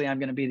 eventually I'm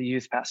going to be the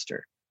youth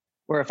pastor.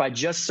 Or if I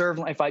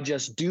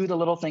just do the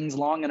little things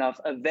long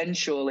enough,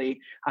 eventually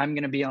I'm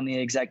going to be on the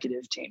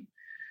executive team.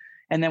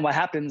 And then what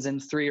happens in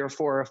 3 or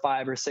 4 or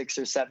 5 or 6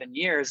 or 7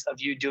 years of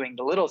you doing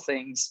the little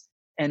things,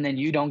 and then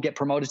you don't get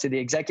promoted to the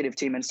executive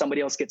team and somebody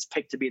else gets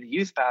picked to be the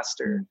youth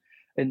pastor,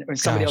 or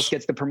somebody else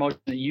gets the promotion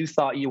that you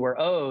thought you were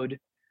owed,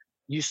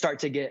 you start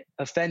to get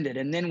offended.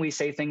 And then we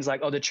say things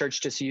like, oh, the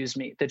church just used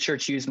me. The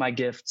church used my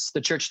gifts.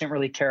 The church didn't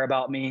really care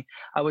about me.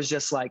 I was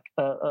just a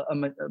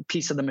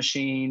piece of the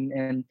machine.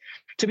 And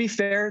to be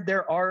fair,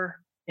 there are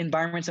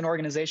environments and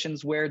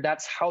organizations where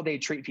that's how they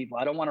treat people.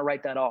 I don't want to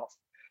write that off.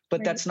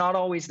 But that's not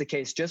always the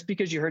case. Just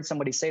because you heard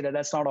somebody say that,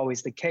 that's not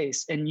always the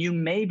case. And you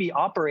may be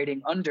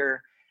operating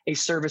under a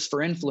Service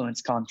for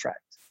Influence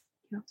contract.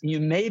 Yeah. You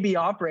may be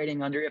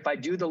operating under, if I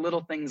do the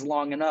little things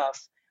long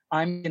enough,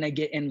 I'm going to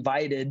get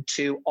invited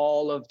to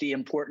all of the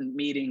important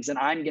meetings and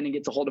I'm going to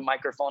get to hold a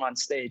microphone on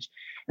stage.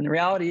 And the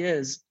reality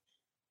is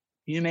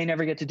you may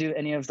never get to do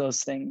any of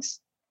those things.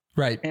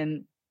 Right.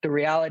 And the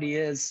reality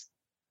is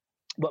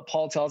what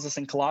Paul tells us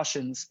in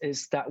Colossians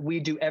is that we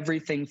do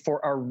everything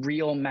for our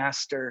real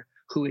master,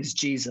 who is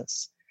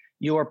Jesus.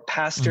 Your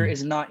pastor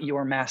is not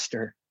your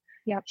master.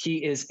 Yep.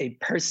 He is a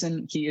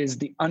person. He is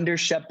the under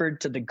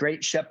shepherd to the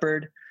great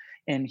shepherd,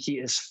 and he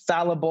is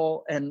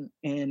fallible, and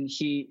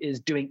he is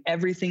doing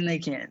everything they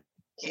can.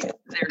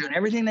 They're doing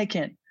everything they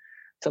can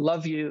to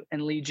love you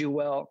and lead you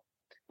well.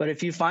 But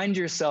if you find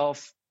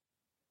yourself,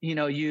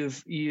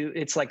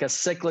 it's like a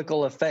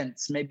cyclical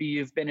offense. Maybe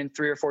you've been in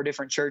 3 or 4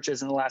 different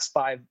churches in the last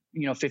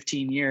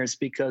 15 years,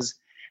 because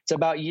it's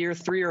about year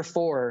 3 or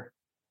 4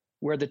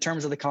 where the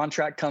terms of the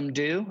contract come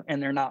due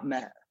and they're not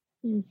met.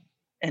 Mm.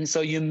 And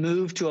so you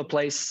move to a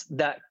place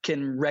that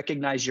can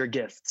recognize your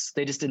gifts.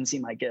 They just didn't see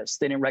my gifts.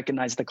 They didn't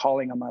recognize the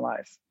calling of my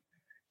life.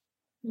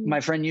 Mm.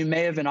 My friend, you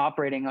may have been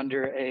operating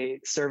under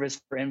a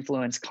service for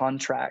influence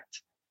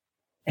contract,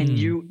 and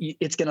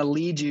it's going to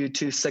lead you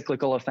to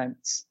cyclical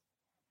offense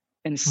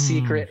and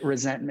secret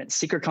resentment.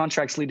 Secret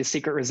contracts lead to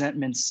secret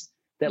resentments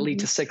that lead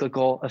to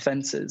cyclical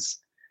offenses.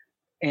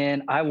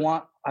 And I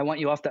want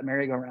you off that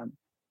merry-go-round.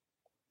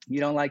 You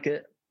don't like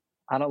it.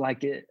 I don't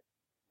like it.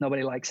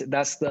 Nobody likes it.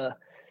 That's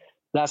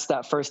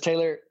that first.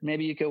 Taylor,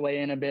 maybe you could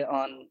weigh in a bit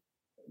on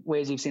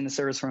ways you've seen the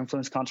service for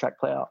influence contract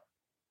play out.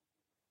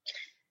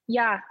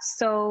 Yeah.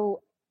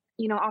 So,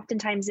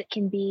 oftentimes it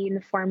can be in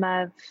the form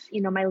of,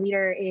 my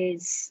leader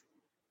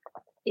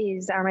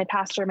or my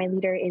pastor, my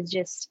leader is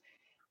just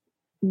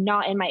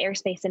not in my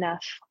airspace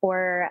enough,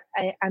 or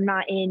I'm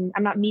not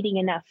meeting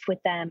enough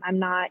with them. I'm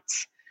not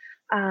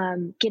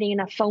getting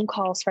enough phone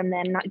calls from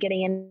them, not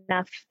getting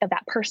enough of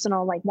that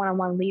personal,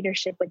 one-on-one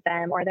leadership with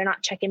them, or they're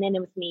not checking in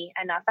with me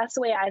enough. That's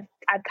the way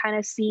I've kind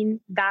of seen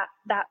that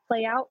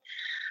play out.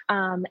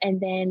 And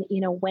then,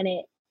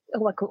 when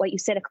what you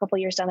said, a couple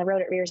of years down the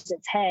road, it rears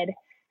its head.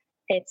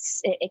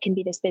 It can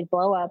be this big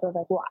blow up of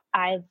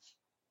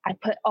I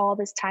put all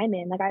this time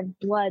in, I've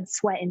blood,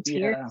 sweat, and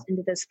tears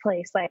into this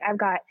place. I've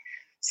got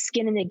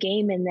skin in the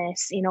game in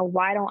this.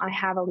 Why don't I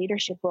have a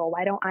leadership role?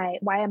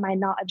 Why am I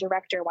not a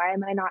director? Why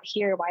am I not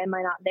here? Why am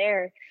I not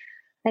there?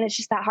 And it's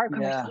just that hard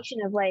conversation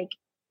of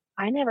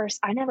I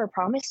never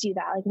promised you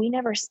that.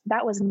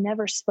 That was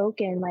never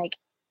spoken.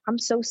 I'm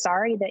so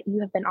sorry that you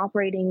have been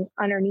operating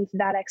underneath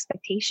that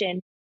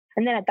expectation.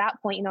 And then at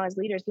that point, as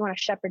leaders, you want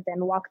to shepherd them,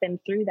 walk them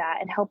through that,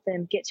 and help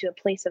them get to a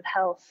place of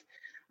health.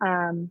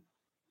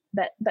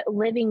 But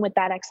living with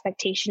that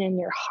expectation in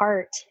your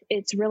heart,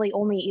 it's really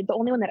the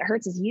only one that it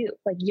hurts is you.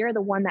 You're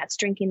the one that's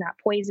drinking that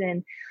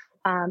poison,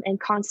 and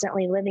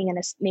constantly living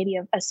in maybe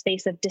a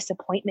space of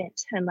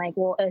disappointment. And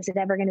is it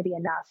ever going to be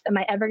enough? Am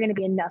I ever going to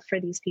be enough for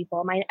these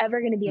people? Am I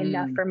ever going to be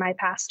enough for my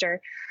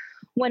pastor?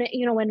 When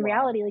in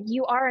reality,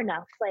 you are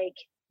enough.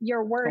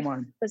 Your worth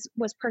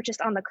was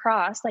purchased on the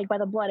cross, by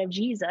the blood of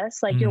Jesus.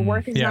 Your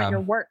worth is not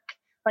your work.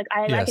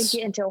 I could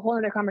get into a whole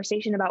other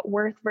conversation about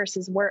worth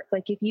versus work.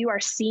 If you are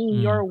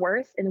seeing your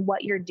worth in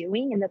what you're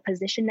doing and the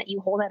position that you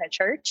hold at a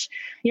church,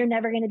 you're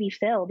never going to be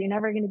filled. You're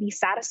never going to be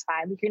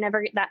satisfied.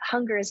 That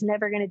hunger is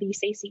never going to be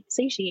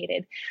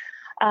satiated,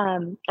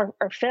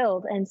 or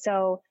filled. And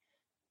so,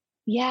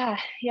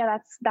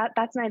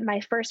 that's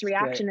my first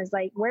reaction is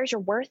where's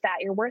your worth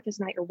at? Your worth is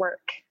not your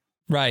work.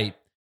 Right.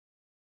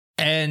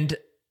 And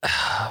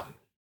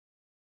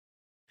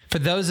for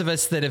those of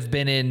us that have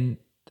been in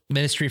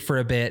ministry for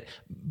a bit,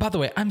 by the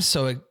way, I'm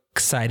so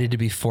excited to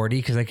be 40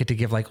 because I get to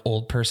give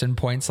old person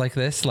points like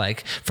this.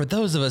 For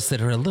those of us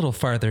that are a little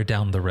farther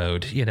down the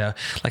road,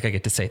 I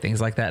get to say things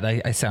like that.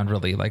 I sound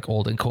really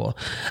old and cool.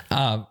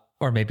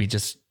 Or maybe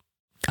just,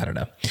 I don't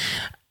know.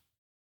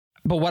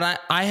 But what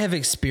I have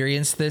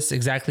experienced this,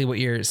 exactly what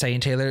you're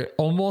saying, Taylor,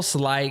 almost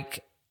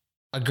like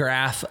a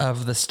graph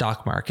of the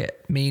stock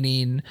market,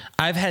 meaning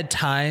I've had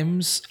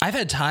times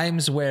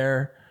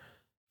where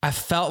I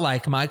felt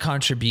like my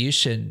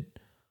contribution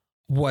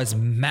was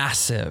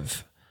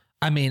massive.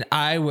 I mean,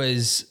 I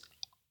was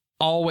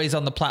always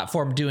on the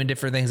platform doing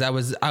different things. I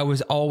was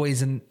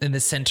always in the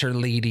center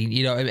leading,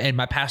 and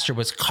my pastor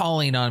was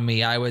calling on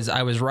me. I was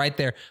right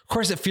there. Of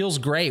course, it feels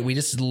great. We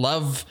just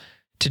love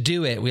to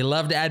do it. We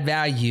love to add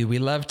value. We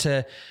love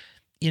to,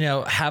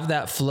 have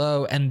that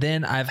flow. And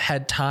then I've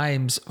had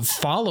times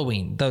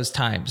following those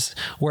times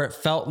where it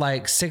felt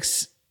like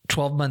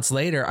 12 months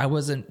later, I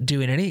wasn't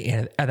doing any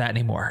of that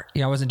anymore.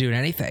 I wasn't doing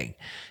anything.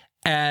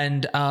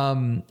 And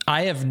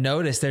I have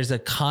noticed there's a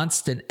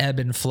constant ebb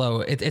and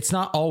flow. It's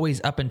not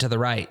always up and to the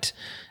right,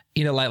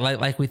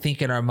 like we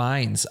think in our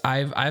minds.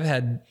 I've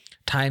had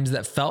times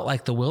that felt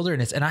like the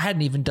wilderness, and I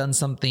hadn't even done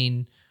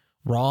something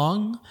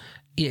wrong.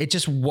 It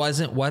just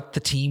wasn't what the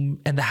team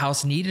and the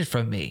house needed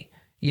from me,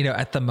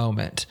 at the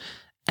moment.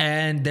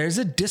 And there's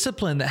a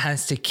discipline that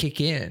has to kick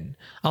in.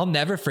 I'll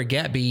never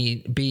forget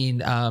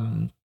being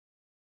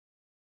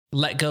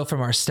let go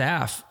from our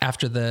staff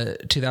after the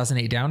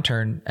 2008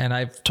 downturn. And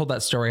I've told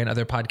that story in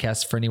other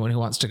podcasts for anyone who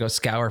wants to go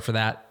scour for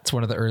that. It's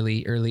one of the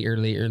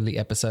early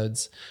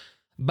episodes.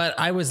 But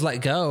I was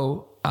let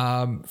go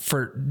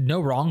for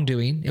no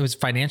wrongdoing. It was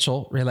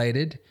financial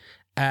related.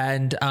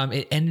 And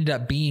it ended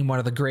up being one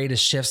of the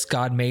greatest shifts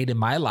God made in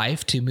my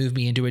life to move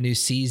me into a new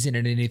season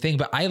and a new thing.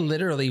 But I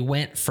literally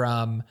went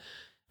from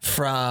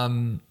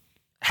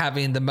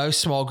having the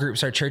most small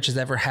groups our church has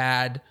ever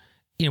had,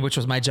 which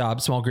was my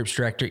job, small groups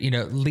director,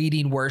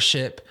 leading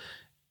worship,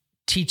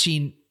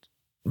 teaching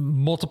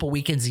multiple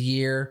weekends a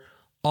year,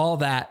 all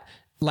that,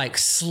 like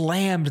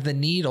slammed the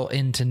needle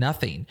into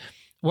nothing.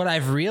 What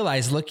I've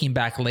realized looking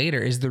back later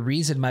is the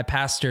reason my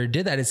pastor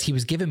did that is he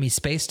was giving me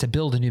space to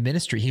build a new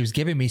ministry. He was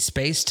giving me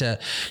space to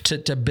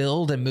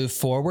build and move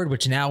forward,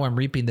 which now I'm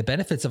reaping the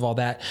benefits of all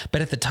that.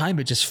 But at the time,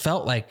 it just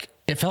felt like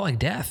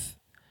death.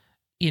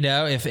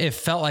 It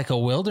felt like a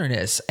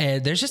wilderness,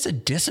 and there's just a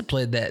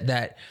discipline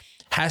that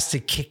has to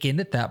kick in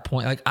at that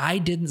point. Like, I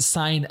didn't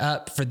sign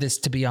up for this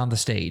to be on the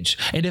stage.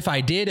 And if I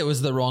did, it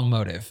was the wrong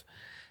motive.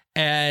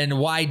 And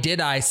why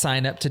did I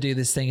sign up to do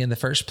this thing in the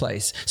first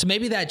place? So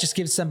maybe that just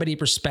gives somebody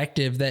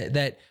perspective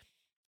that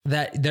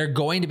there are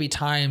going to be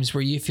times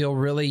where you feel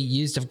really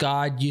used of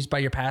God, used by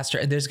your pastor.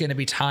 And there's going to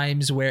be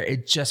times where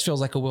it just feels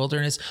like a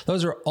wilderness.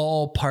 Those are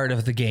all part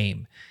of the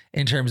game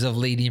in terms of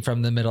leading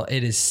from the middle.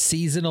 It is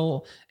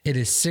seasonal. It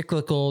is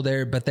cyclical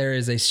there, but there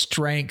is a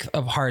strength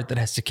of heart that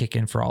has to kick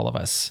in for all of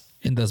us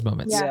in those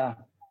moments. Yeah.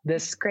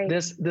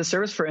 The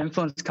service for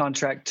influence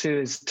contract too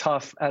is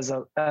tough as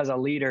a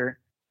leader.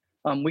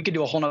 We could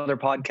do a whole nother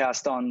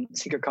podcast on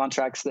secret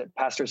contracts that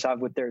pastors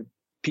have with their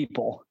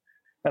people.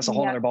 That's a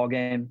whole nother ball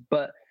game.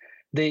 But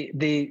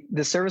the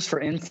service for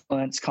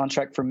influence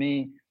contract for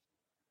me,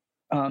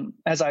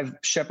 as I've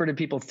shepherded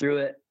people through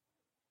it,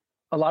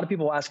 a lot of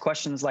people ask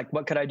questions like,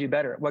 what could I do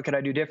better? What could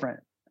I do different?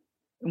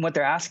 And what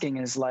they're asking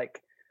is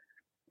like,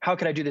 how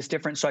could I do this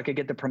different so I could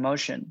get the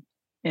promotion?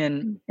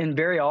 And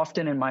very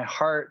often in my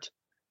heart,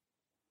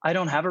 I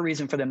don't have a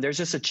reason for them. There's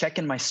just a check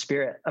in my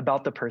spirit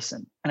about the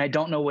person, and I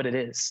don't know what it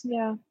is.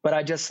 Yeah. But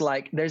I just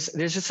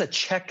there's just a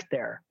check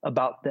there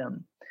about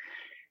them.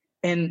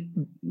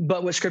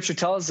 But what Scripture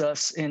tells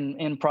us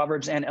in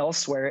Proverbs and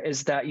elsewhere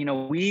is that,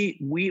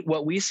 we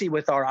what we see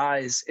with our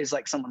eyes is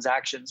like someone's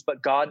actions,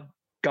 but God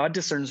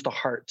discerns the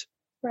heart.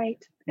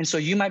 Right. And so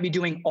you might be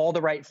doing all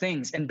the right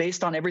things, and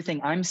based on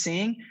everything I'm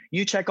seeing,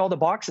 you check all the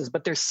boxes,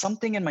 but there's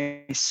something in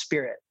my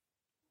spirit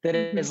that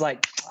is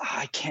like,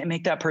 I can't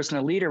make that person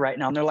a leader right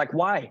now. And they're like,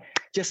 why?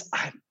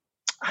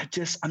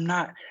 I'm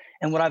not.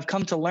 And what I've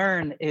come to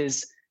learn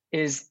is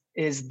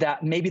that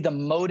maybe the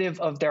motive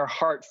of their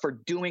heart for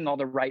doing all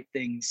the right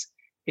things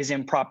is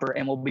improper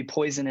and will be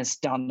poisonous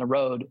down the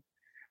road.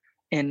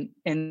 And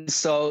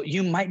so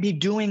you might be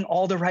doing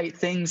all the right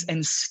things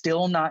and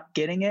still not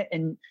getting it.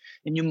 And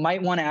you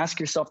might want to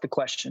ask yourself the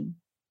question,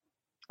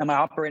 am I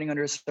operating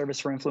under a service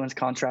for influence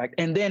contract?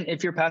 And then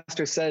if your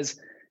pastor says,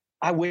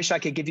 I wish I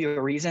could give you a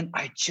reason,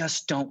 I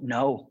just don't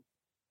know,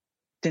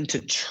 then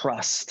to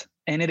trust.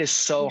 And it is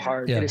so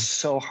hard. Yeah. It is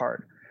so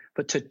hard.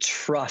 But to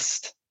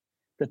trust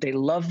that they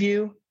love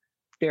you,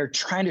 they're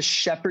trying to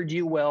shepherd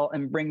you well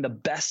and bring the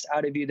best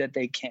out of you that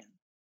they can.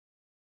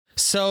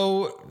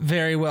 So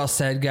very well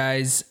said,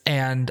 guys.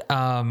 And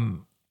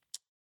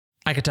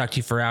I could talk to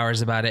you for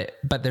hours about it,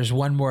 but there's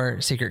one more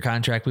secret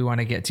contract we want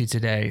to get to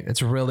today.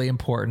 It's really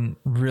important,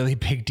 really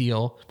big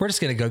deal. We're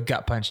just going to go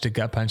gut punch to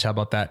gut punch. How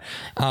about that?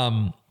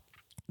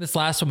 This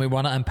last one we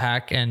want to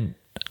unpack, and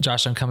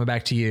Josh, I'm coming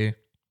back to you,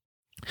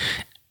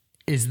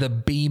 is the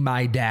Be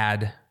My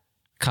Dad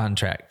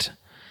contract.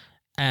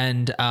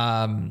 And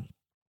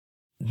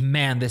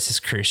man, this is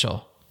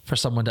crucial for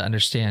someone to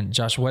understand.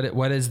 Josh,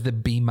 what is the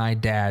Be My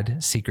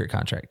Dad secret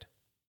contract?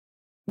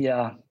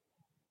 Yeah,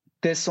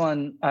 this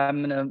one,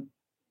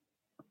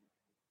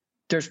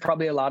 there's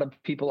probably a lot of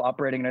people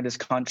operating under this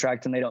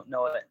contract and they don't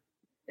know it.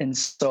 And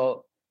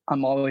so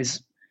I'm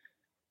always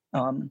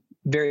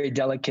very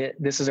delicate.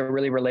 This is a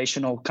really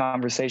relational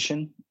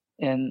conversation.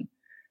 And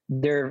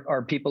there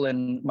are people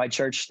in my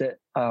church that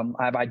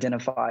I've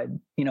identified,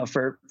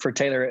 for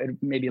Taylor, it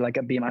may be like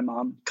a Be My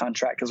Mom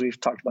contract, because we've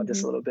talked about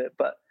this a little bit,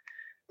 but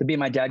the Be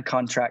My Dad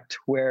contract,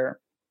 where,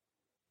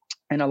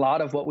 and a lot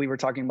of what we were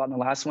talking about in the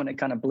last one, it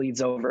kind of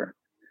bleeds over,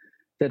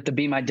 that the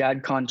Be My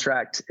Dad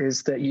contract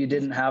is that you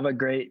didn't have a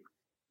great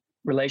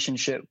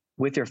relationship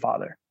with your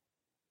father.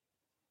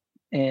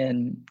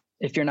 And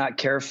if you're not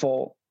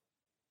careful,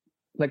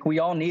 like, we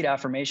all need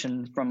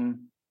affirmation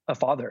from a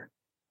father,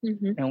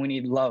 and we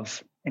need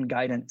love and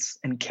guidance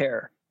and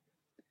care.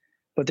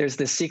 But there's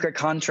this secret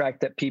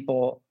contract that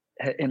people,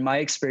 in my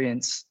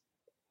experience,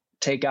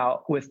 take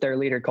out with their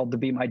leader called the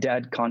Be My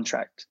Dad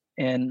contract.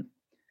 And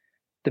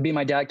the Be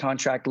My Dad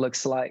contract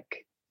looks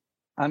like,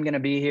 I'm going to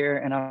be here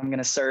and I'm going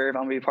to serve.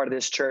 I'm going to be part of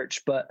this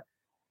church, but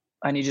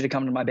I need you to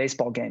come to my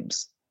baseball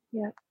games.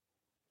 Yeah.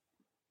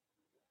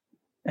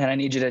 And I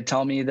need you to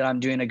tell me that I'm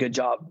doing a good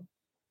job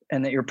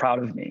and that you're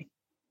proud of me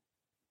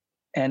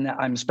and that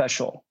I'm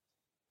special.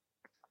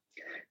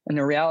 And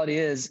the reality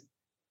is,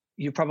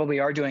 you probably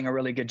are doing a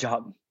really good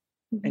job,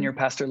 and your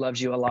pastor loves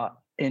you a lot,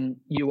 and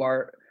you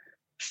are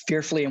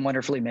fearfully and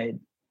wonderfully made,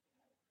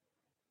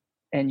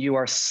 and you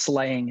are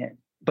slaying it.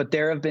 But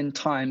there have been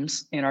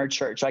times in our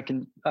church, I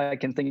can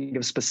think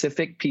of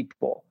specific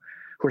people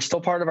who are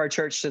still part of our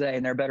church today,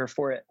 and they're better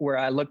for it, where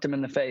I looked them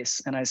in the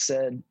face and I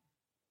said,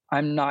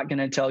 I'm not going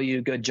to tell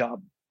you good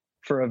job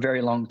for a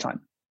very long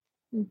time.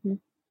 Mm-hmm.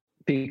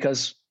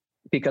 Because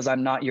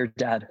I'm not your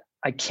dad.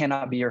 I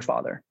cannot be your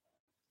father.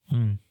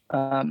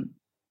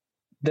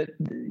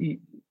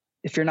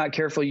 If you're not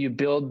careful, you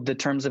build the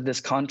terms of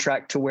this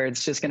contract to where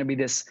it's just going to be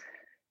this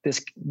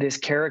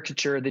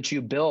caricature that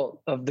you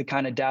built of the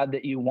kind of dad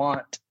that you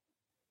want,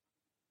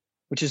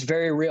 which is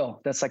very real.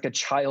 That's like a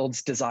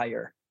child's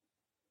desire.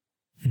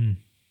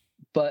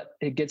 But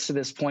it gets to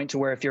this point to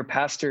where if your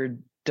pastor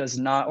does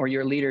not, or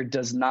your leader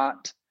does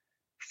not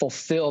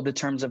fulfill the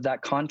terms of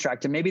that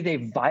contract, and maybe they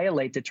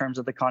violate the terms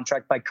of the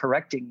contract by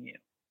correcting you.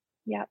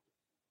 Yeah.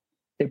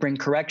 They bring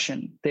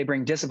correction, they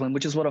bring discipline,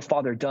 which is what a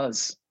father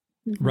does.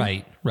 Mm-hmm.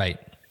 Right.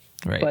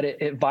 But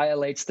it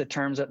violates the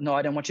terms of, no,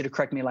 I don't want you to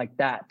correct me like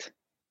that.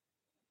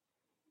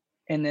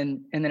 And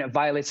then it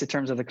violates the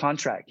terms of the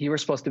contract. You were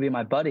supposed to be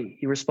my buddy.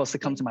 You were supposed to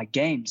come to my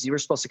games. You were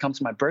supposed to come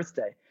to my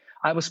birthday.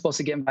 I was supposed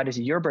to get invited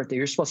to your birthday.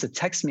 You're supposed to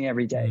text me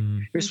every day.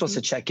 You're supposed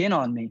to check in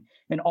on me.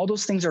 And all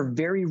those things are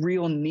very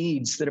real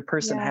needs that a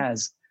person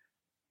has.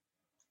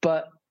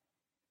 But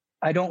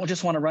I don't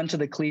just want to run to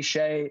the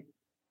cliche,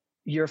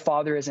 your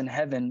father is in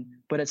heaven,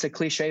 but it's a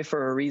cliche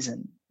for a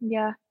reason.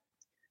 Yeah.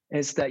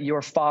 It's that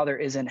your father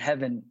is in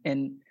heaven.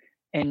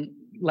 And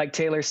like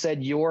Taylor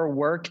said, your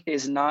work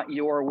is not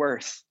your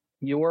worth.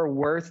 Your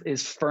worth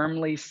is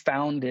firmly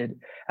founded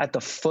at the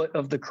foot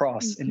of the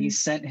cross. And he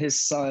sent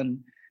his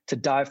son to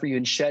die for you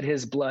and shed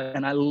his blood.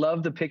 And I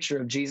love the picture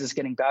of Jesus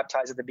getting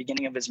baptized at the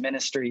beginning of his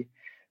ministry,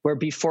 where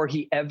before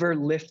he ever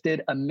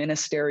lifted a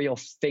ministerial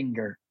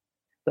finger,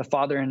 the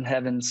Father in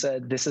heaven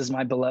said, this is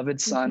my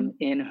beloved son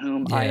in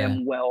whom I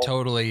am well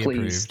totally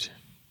pleased.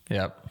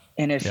 Approved.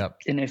 Yep.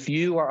 And if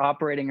you are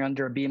operating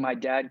under a Be My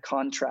Dad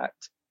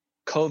contract,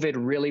 COVID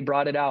really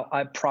brought it out,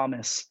 I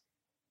promise.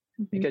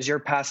 Because your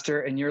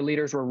pastor and your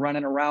leaders were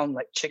running around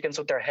like chickens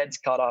with their heads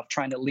cut off,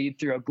 trying to lead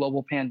through a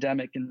global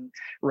pandemic and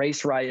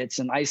race riots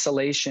and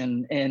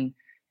isolation. And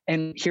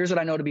here's what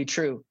I know to be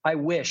true. I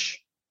wish,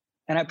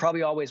 and I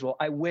probably always will,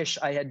 I wish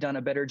I had done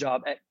a better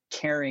job at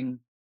caring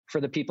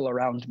for the people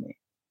around me.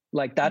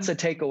 Like that's a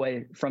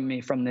takeaway from me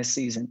from this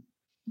season.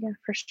 Yeah,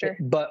 for sure.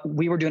 But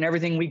we were doing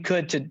everything we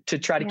could to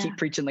try to keep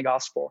preaching the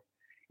gospel.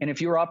 And if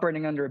you were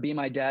operating under a Be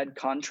My Dad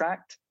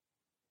contract,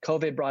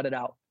 COVID brought it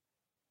out.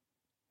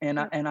 And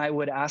I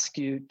would ask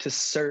you to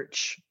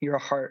search your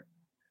heart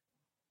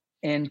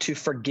and to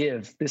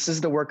forgive. This is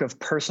the work of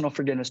personal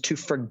forgiveness, to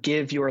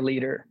forgive your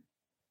leader.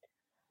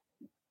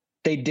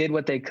 They did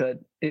what they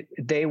could.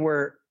 They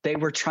were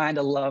trying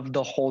to love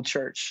the whole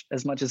church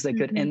as much as they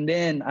could. And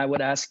then I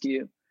would ask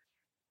you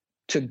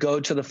to go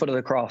to the foot of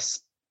the cross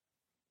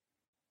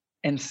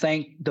and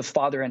thank the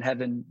Father in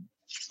heaven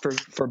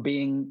for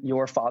being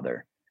your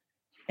father,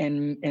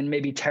 and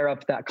maybe tear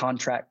up that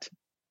contract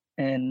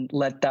and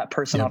let that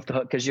person off the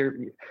hook, because your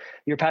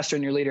pastor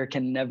and your leader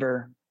can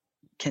never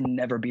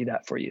be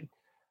that for you.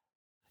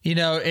 You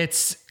know,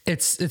 it's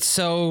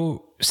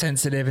so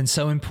sensitive and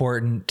so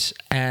important.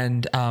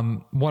 And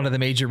one of the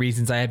major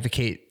reasons I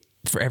advocate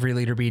for every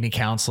leader being in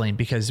counseling,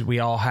 because we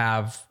all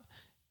have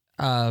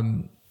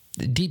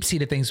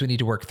deep-seated things we need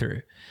to work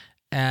through.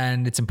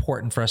 And it's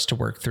important for us to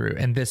work through.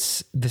 And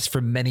this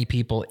for many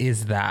people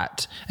is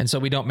that. And so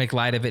we don't make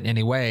light of it in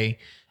any way.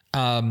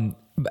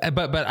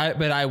 But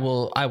I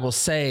will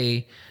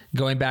say,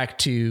 going back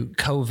to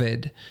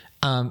COVID,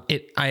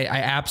 I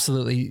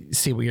absolutely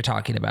see what you're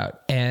talking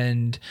about.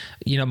 And,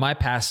 you know, my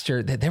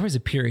pastor, there was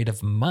a period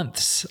of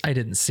months I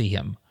didn't see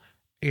him,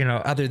 you know,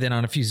 other than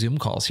on a few Zoom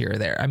calls here or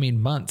there. I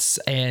mean, months.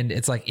 And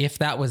it's like, if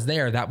that was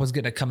there, that was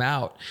going to come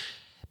out.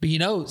 But you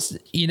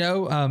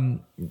know,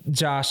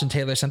 Josh and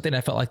Taylor, something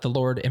I felt like the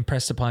Lord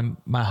impressed upon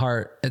my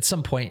heart at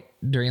some point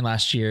during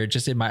last year,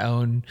 just in my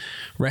own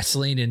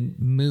wrestling and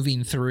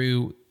moving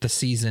through the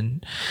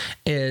season,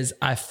 is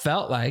I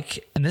felt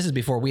like, and this is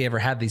before we ever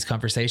had these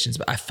conversations,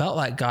 but I felt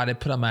like God had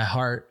put on my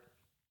heart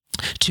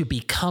to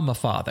become a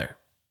father.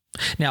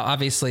 Now,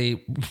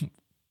 obviously,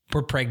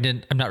 we're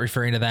pregnant. I'm not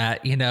referring to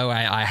that. You know,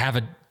 I have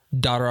a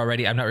daughter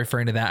already. I'm not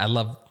referring to that. I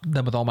love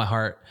them with all my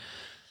heart.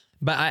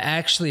 But I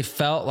actually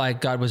felt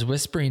like God was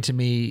whispering to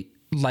me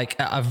like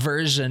a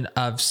version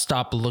of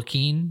stop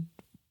looking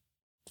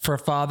for a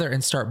father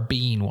and start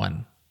being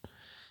one,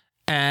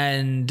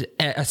 and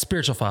a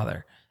spiritual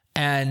father.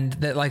 And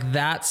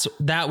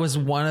that was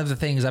one of the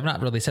things, I've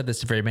not really said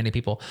this to very many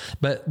people,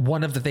 but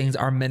one of the things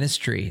our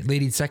ministry,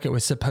 Leading Second,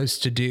 was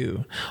supposed to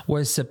do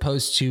was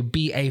supposed to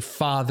be a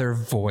father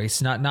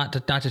voice, not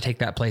to take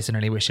that place in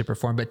any way, shape, or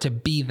form, but to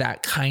be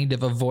that kind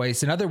of a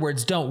voice. In other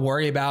words, don't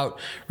worry about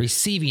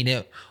receiving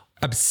it.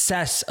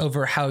 Obsess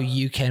over how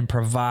you can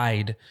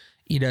provide,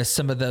 you know,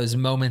 some of those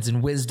moments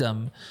and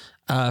wisdom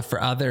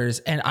for others.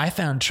 And I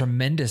found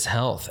tremendous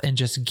health in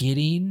just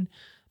getting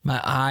my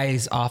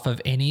eyes off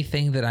of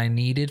anything that I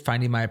needed,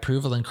 finding my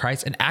approval in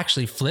Christ, and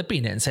actually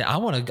flipping it and saying,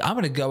 I'm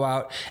going to go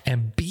out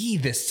and be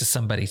this to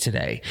somebody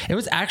today. It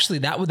was actually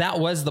that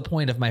was the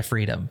point of my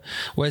freedom,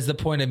 was the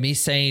point of me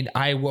saying,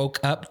 I woke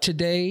up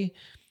today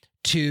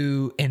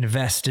to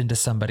invest into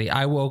somebody.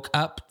 I woke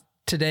up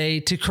today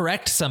to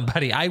correct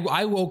somebody.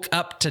 I woke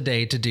up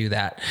today to do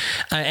that.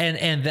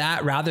 And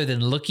that, rather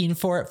than looking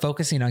for it,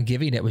 focusing on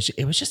giving, it was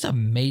just a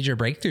major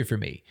breakthrough for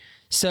me.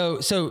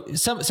 So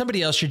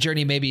somebody else, your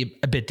journey may be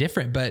a bit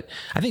different, but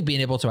I think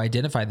being able to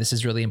identify this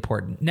is really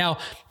important. Now,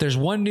 there's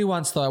one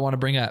nuance though I want to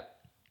bring up,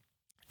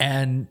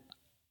 and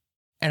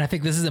I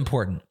think this is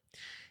important.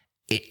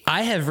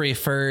 I have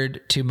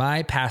referred to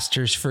my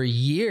pastors for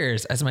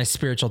years as my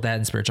spiritual dad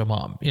and spiritual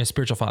mom,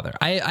 spiritual father.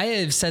 I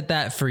have said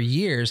that for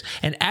years,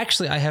 and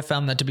actually I have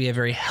found that to be a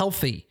very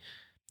healthy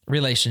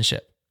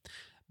relationship.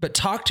 But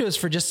talk to us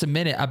for just a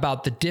minute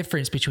about the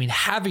difference between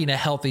having a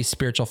healthy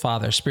spiritual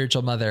father,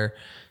 spiritual mother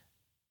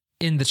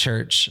in the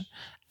church,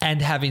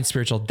 and having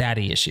spiritual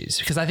daddy issues,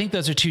 because I think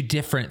those are two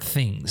different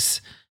things.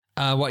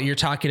 What you're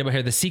talking about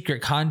here, the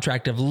secret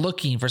contract of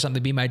looking for something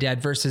to be my dad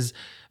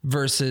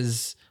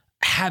versus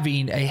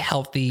having a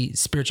healthy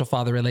spiritual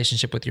father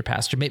relationship with your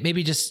pastor.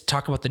 Maybe just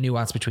talk about the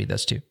nuance between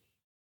those two.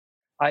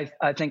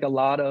 I think a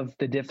lot of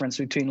the difference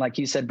between, like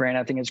you said,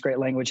 Brandon, I think it's great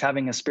language,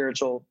 having a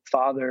spiritual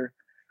father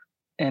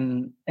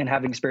and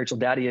having spiritual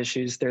daddy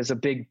issues. There's a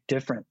big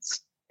difference.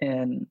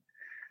 And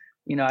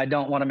I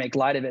don't want to make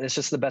light of it. It's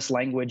just the best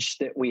language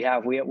that we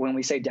have. When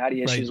we say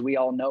daddy issues, right, we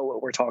all know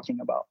what we're talking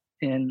about.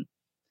 And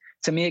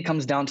to me, it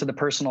comes down to the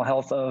personal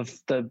health of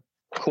the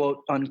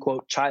quote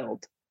unquote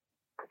child.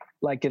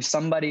 Like if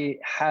somebody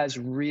has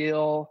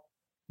real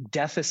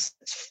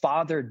deficits,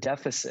 father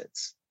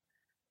deficits,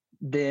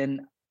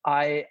 then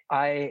I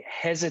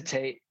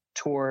hesitate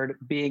toward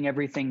being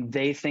everything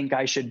they think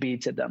I should be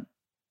to them.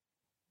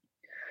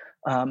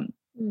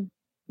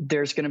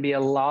 There's going to be a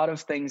lot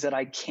of things that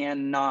I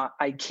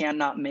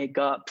cannot make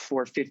up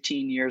for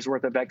 15 years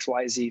worth of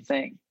XYZ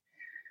thing.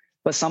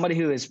 But somebody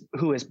who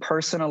is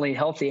personally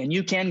healthy, and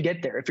you can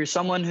get there. If you're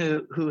someone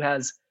who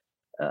has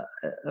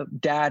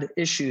dad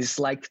issues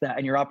like that,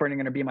 and you're operating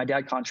under Be My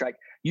Dad contract,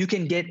 you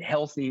can get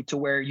healthy to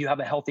where you have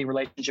a healthy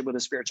relationship with a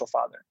spiritual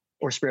father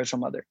or spiritual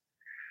mother.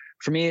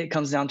 For me, it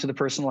comes down to the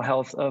personal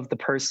health of the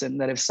person,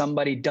 that if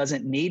somebody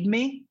doesn't need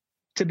me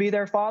to be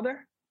their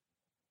father,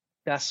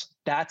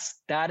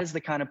 that is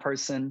the kind of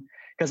person,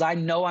 because I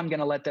know I'm going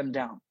to let them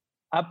down.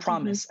 I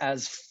promise,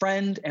 as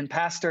friend and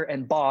pastor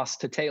and boss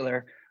to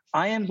Taylor,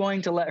 I am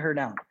going to let her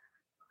down.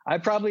 I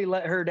probably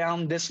let her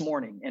down this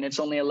morning, and it's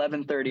only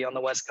 11:30 on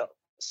the West Coast.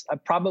 I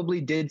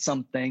probably did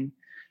something,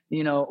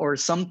 or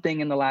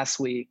something in the last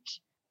week.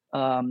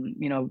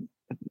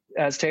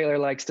 As Taylor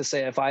likes to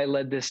say, if I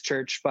led this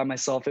church by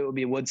myself, it would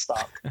be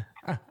Woodstock.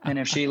 And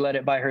if she led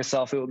it by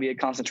herself, it would be a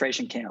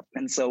concentration camp.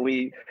 And so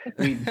we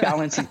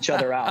balance each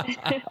other out.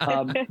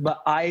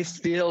 But I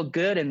feel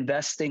good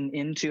investing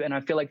into, and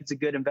I feel like it's a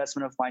good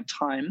investment of my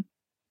time,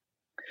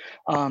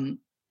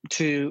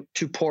 to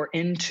pour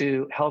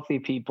into healthy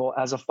people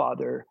as a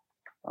father,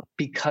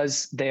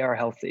 because they are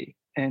healthy.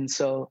 And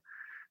so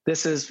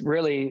this is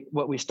really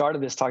what we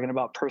started this talking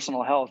about: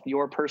 personal health,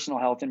 your personal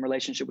health in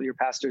relationship with your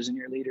pastors and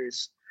your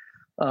leaders.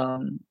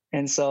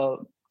 And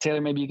so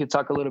Taylor, maybe you could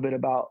talk a little bit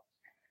about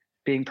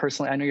being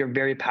personally, I know you're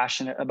very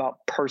passionate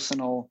about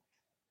personal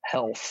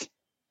health.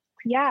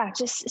 Yeah,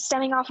 just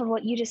stemming off of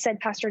what you just said,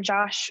 Pastor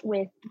Josh,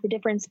 with the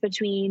difference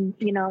between,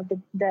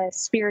 the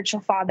spiritual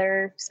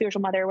father,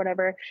 spiritual mother,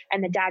 whatever,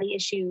 and the daddy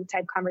issue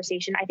type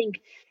conversation. I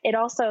think it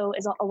also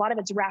is a lot of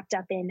it's wrapped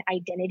up in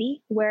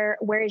identity. Where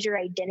is your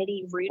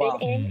identity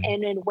rooted in,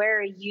 and then where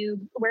are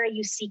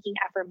you seeking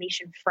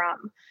affirmation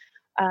from?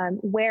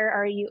 Where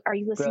are you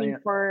listening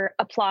Brilliant. For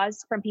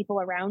applause from people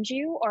around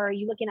you, or are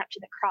you looking up to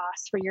the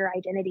cross for your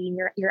identity and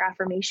your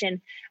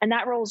affirmation? And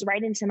that rolls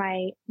right into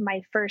my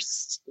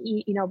first,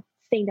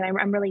 thing that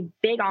I'm really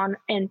big on.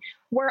 And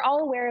we're all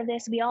aware of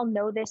this. We all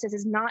know this. This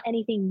is not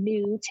anything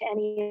new to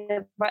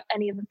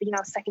any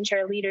of second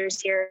chair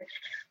leaders here.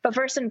 But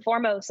first and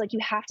foremost, you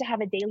have to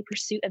have a daily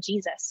pursuit of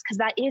Jesus, because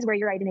that is where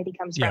your identity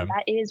comes from.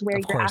 That is where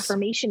your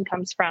affirmation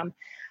comes from.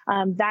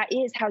 That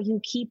is how you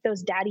keep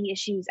those daddy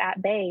issues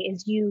at bay,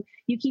 is you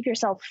keep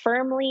yourself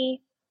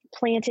firmly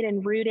planted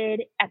and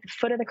rooted at the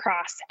foot of the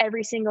cross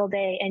every single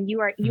day. And you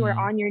are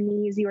on your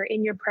knees, you are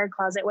in your prayer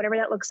closet, whatever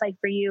that looks like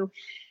for you,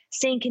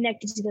 staying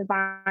connected to the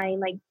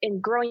vine,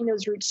 and growing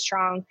those roots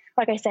strong.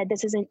 Like I said,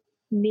 this isn't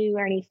new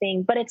or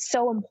anything, but it's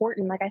so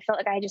important. I felt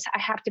like I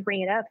have to bring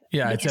it up.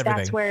 Yeah, because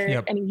that's where,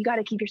 you got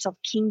to keep yourself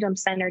kingdom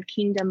centered,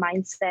 kingdom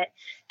mindset,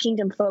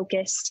 kingdom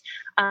focused.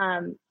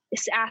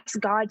 Ask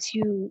God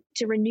to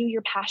renew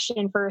your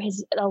passion for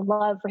a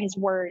love for his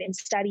word and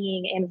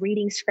studying and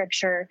reading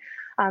scripture.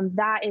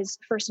 That is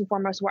first and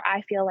foremost where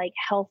I feel like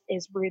health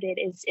is rooted,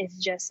 is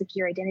just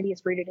your identity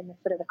is rooted in the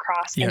foot of the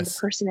cross and the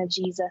person of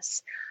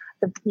Jesus,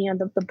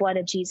 the blood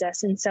of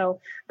Jesus. And so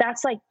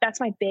that's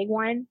my big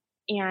one.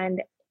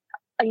 And,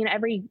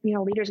 every,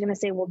 leader is going to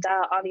say, well,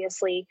 duh,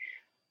 obviously,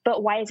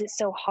 but why is it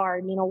so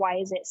hard? Why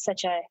is it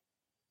such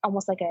a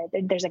almost like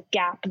there's a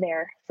gap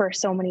there for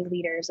so many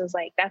leaders. It was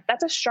like,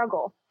 that's a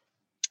struggle.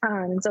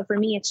 And so for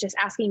me, it's just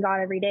asking God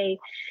every day,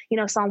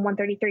 Psalm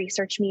 133,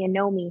 search me and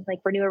know me, like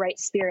renew a right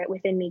spirit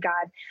within me,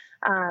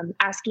 God,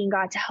 asking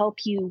God to help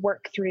you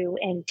work through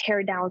and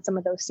tear down some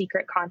of those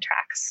secret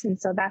contracts. And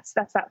so that's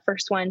that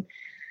first one.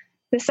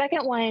 The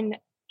second one,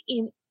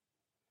 in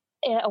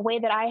a way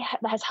that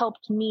has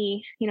helped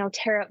me,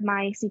 tear up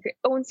my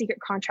own secret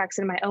contracts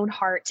in my own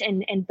heart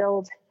and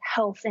build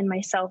health in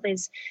myself,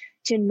 is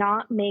to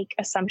not make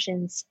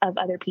assumptions of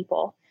other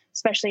people,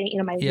 especially,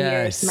 my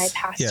leaders, my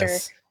pastor.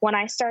 Yes. When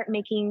I start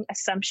making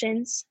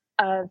assumptions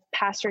of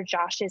Pastor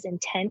Josh's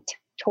intent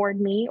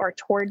toward me or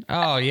toward,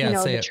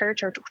 the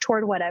church or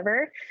toward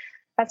whatever,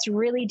 that's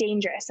really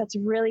dangerous. That's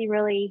really,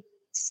 really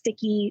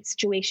sticky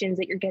situations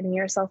that you're getting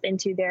yourself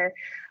into there.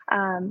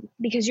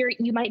 Because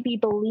you might be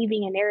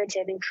believing a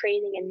narrative and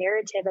creating a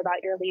narrative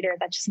about your leader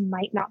that just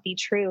might not be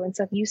true. And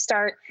so if you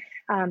start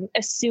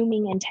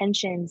assuming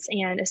intentions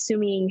and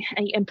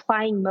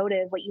implying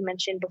motive, what you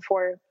mentioned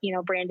before,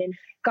 Brandon,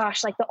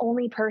 gosh, like the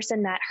only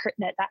person that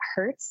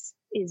hurts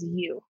is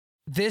you.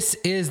 This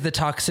is the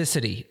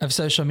toxicity of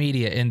social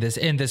media in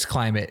this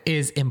climate,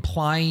 is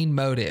implying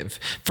motive.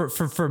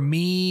 For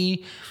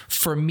me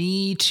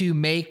to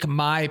make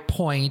my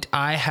point,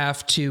 I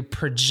have to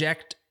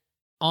project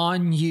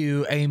on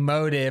you a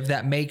motive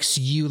that makes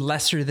you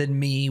lesser than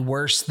me,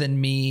 worse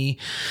than me.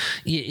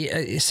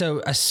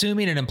 So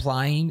assuming and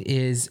implying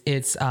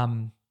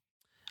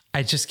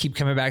I just keep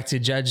coming back to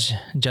judge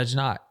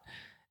not,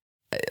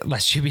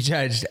 lest you be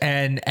judged.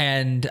 And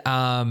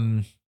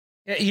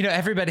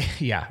everybody,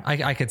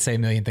 I could say a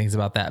million things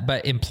about that,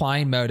 but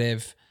implying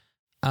motive,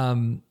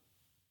 I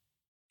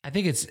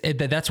think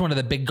that's one of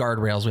the big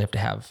guardrails we have to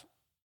have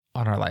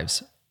on our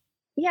lives.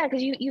 Yeah,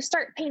 because you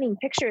start painting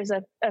pictures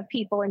of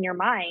people in your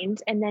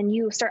mind, and then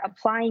you start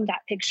applying that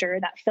picture,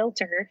 that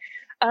filter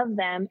of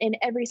them in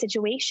every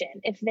situation.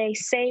 If they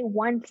say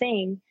one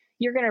thing,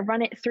 you're going to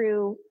run it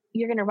through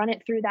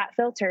that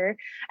filter,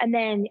 and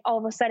then all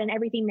of a sudden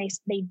everything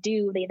they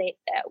do, they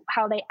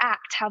how they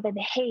act, how they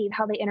behave,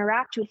 how they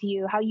interact with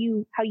you, how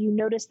you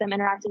notice them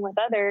interacting with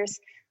others,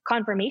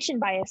 confirmation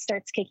bias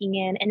starts kicking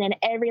in, and then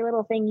every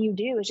little thing you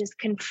do is just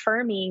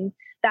confirming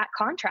that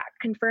contract,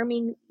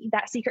 confirming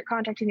that secret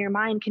contract in your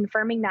mind,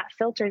 confirming that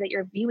filter that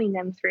you're viewing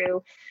them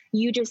through.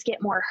 You just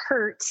get more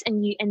hurt,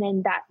 and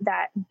then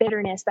that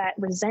bitterness, that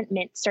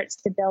resentment starts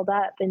to build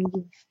up, and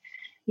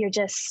you're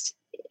just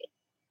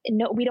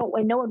no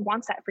one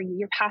wants that for you.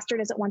 Your pastor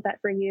doesn't want that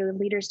for you.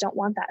 Leaders don't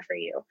want that for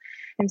you.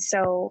 And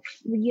so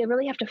you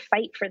really have to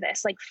fight for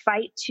this, like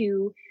fight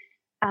to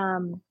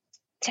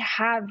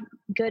have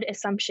good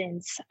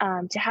assumptions,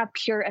 to have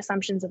pure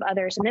assumptions of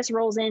others. And this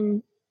rolls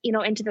in,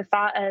 into the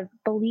thought of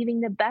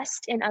believing the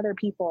best in other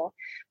people,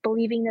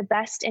 believing the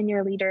best in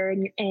your leader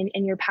and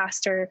your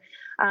pastor.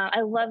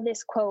 I love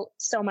this quote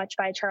so much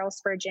by Charles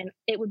Spurgeon.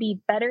 It would be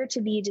better to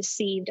be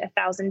deceived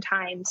 1,000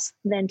 times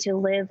than to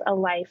live a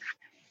life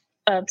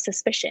of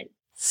suspicion.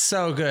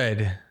 So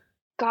good.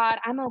 God,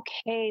 I'm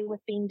okay with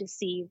being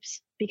deceived,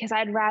 because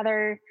I'd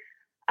rather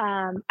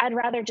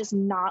just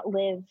not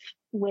live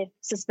with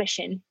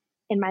suspicion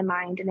in my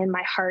mind and in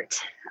my heart.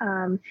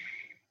 And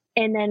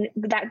then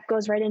that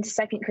goes right into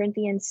 2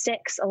 Corinthians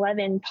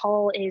 6:11.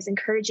 Paul is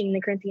encouraging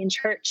the Corinthian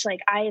church.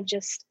 Like,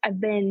 I've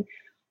been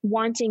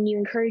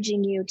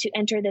encouraging you to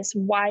enter this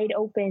wide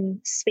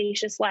open,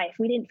 spacious life.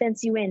 We didn't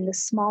fence you in. The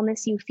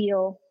smallness you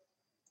feel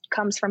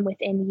comes from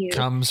within you.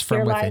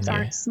 Your lives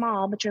aren't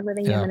small, but you're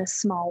living them in a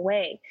small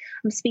way.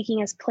 I'm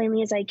speaking as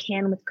plainly as I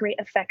can with great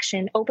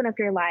affection. Open up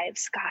your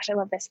lives. Gosh, I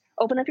love this.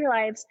 Open up your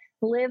lives,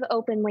 live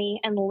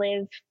openly, and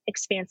live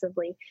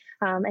expansively.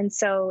 And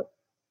so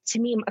to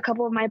me, a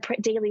couple of my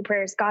daily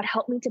prayers, God,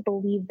 help me to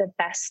believe the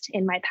best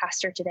in my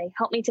pastor today.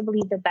 Help me to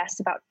believe the best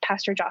about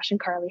Pastor Josh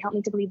and Carly. Help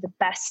me to believe the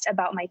best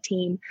about my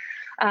team.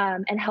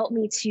 And help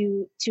me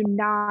to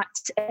not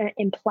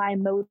imply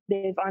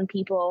motive on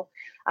people.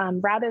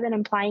 Rather than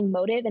implying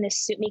motive and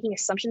making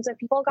assumptions of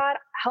people, God,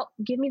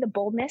 give me the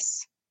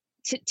boldness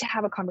to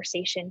have a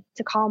conversation,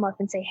 to call them up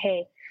and say,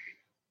 hey,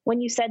 when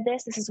you said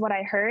this is what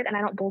I heard, and I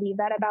don't believe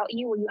that about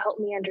you. Will you help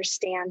me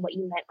understand what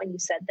you meant when you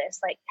said this?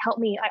 Like, help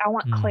me. I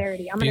want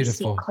clarity. I'm going to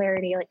seek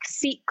clarity. Like,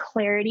 seek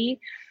clarity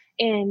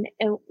in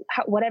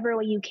whatever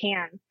way you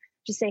can.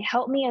 Just say,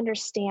 help me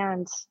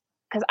understand,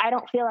 because I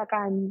don't feel like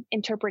I'm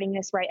interpreting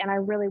this right, and I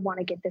really want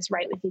to get this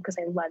right with you because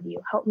I love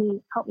you. Help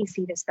me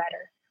see this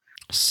better.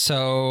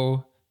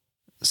 So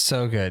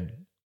good,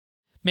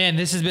 man.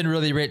 This has been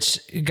really rich,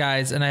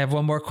 guys. And I have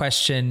one more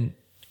question.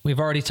 We've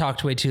already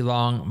talked way too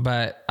long,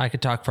 but I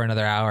could talk for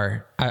another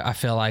hour, I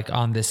feel like,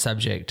 on this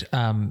subject.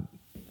 And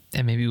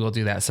maybe we'll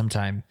do that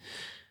sometime.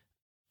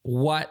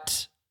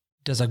 What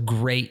does a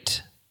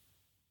great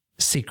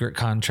secret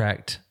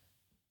contract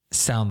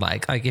sound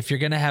like? Like, if you're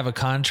going to have a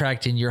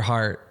contract in your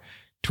heart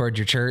toward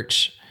your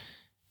church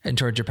and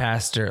toward your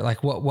pastor,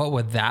 like what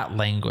would that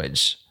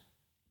language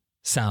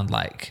sound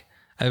like?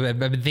 I've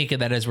been thinking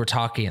that as we're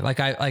talking.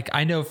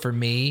 I know for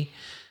me,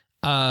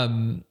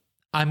 I'm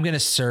going to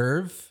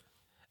serve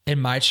in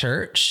my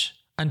church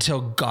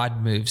until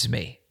God moves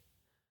me?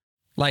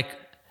 Like,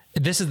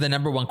 this is the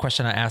number one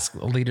question I ask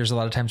leaders a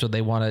lot of times when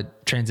they want to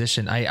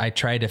transition. I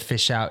try to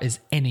fish out, is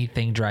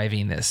anything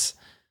driving this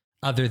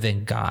other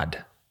than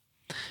God?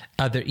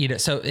 I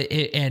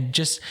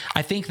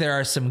think there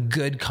are some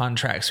good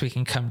contracts we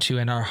can come to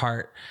in our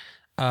heart.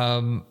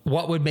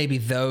 What would maybe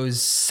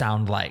those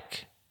sound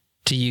like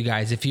to you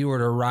guys? If you were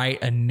to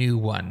write a new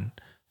one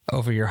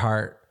over your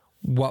heart,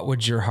 what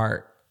would your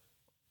heart,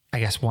 I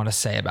guess, want to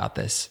say about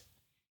this?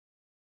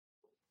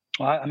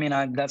 Well, I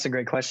mean, that's a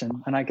great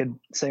question. And I could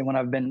say when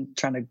I've been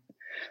trying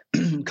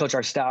to coach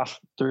our staff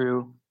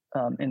through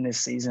in this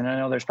season, I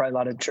know there's probably a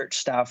lot of church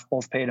staff,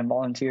 both paid and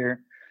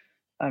volunteer,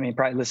 I mean,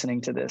 probably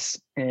listening to this.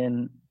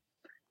 And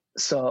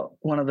so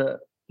one of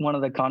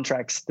the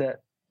contracts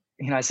that,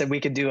 I said we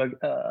could do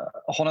a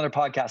whole nother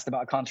podcast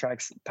about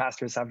contracts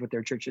pastors have with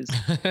their churches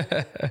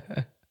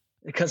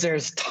because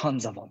there's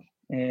tons of them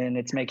and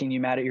it's making you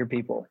mad at your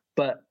people.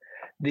 But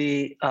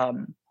the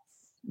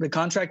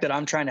contract that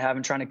I'm trying to have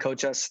and trying to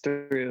coach us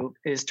through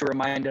is to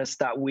remind us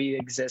that we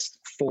exist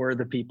for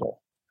the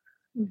people.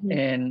 Mm-hmm.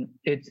 And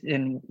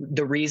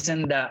the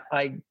reason that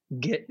I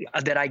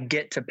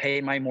get to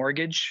pay my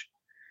mortgage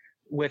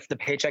with the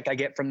paycheck I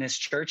get from this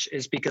church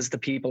is because the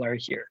people are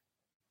here.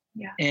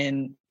 Yeah.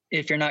 And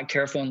if you're not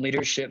careful in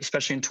leadership,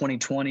 especially in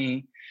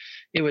 2020,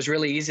 it was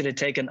really easy to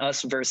take an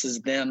us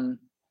versus them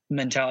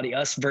mentality,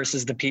 us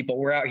versus the people.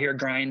 We're out here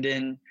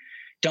grinding.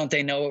 Don't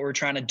they know what we're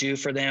trying to do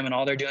for them? And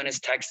all they're doing is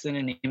texting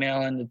and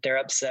emailing that they're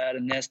upset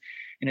and this.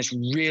 And it's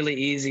really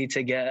easy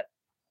to get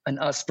an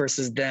us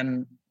versus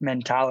them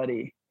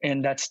mentality.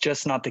 And that's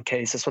just not the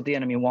case. That's what the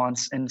enemy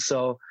wants. And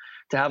so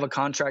to have a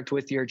contract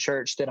with your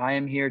church that I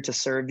am here to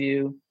serve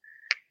you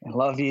and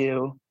love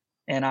you,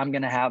 and I'm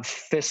going to have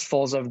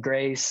fistfuls of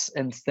grace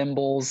and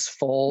thimbles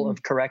full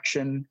of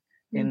correction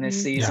in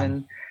this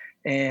season,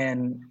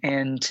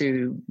 and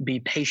to be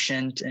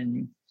patient.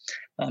 And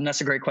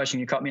that's a great question.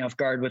 You caught me off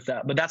guard with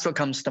that, but that's what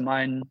comes to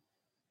mind.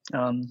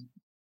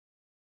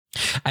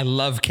 I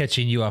love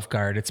catching you off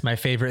guard. It's my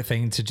favorite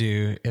thing to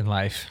do in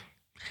life.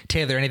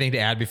 Taylor, anything to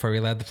add before we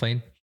land the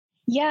plane?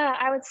 Yeah,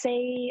 I would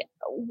say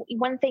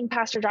one thing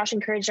Pastor Josh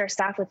encouraged our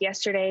staff with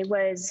yesterday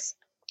was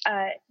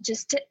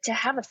just to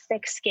have a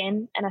thick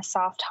skin and a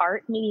soft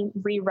heart. Maybe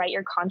rewrite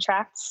your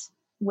contracts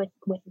with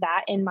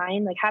that in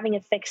mind, like having a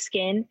thick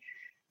skin,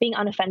 being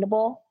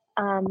unoffendable,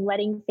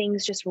 letting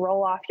things just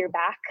roll off your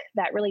back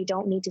that really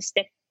don't need to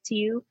stick to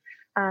you,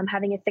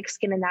 having a thick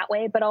skin in that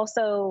way, but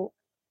also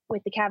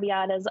with the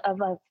caveat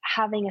of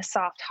having a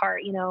soft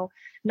heart,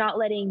 not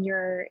letting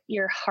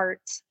your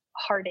heart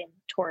harden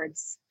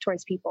towards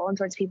people and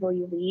towards people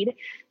you lead,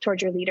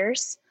 towards your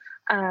leaders.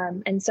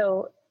 And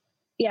so,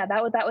 yeah,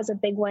 that was a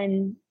big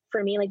one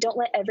for me. Like, don't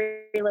let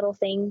every little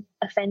thing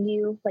offend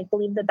you. Like,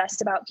 believe the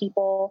best about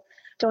people.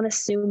 Don't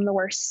assume the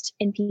worst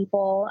in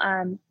people.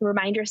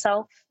 Remind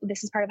yourself,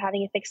 this is part of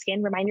having a thick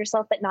skin. Remind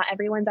yourself that not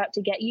everyone's out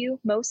to get you.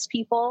 Most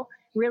people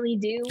really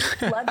do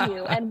love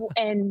you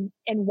and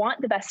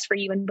want the best for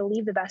you and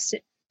believe the best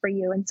for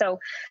you. And so,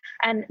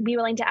 and be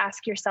willing to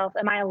ask yourself,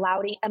 am I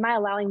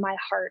allowing my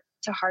heart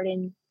to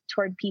harden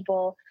toward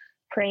people,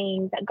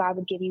 praying that God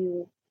would give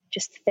you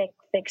just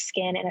thick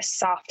skin and a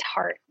soft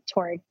heart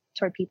toward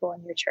people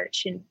in your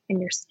church and in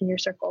your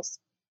circles.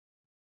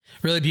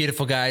 Really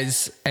beautiful,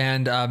 guys.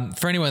 And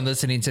for anyone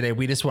listening today,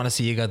 we just want to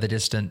see you go the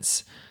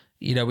distance.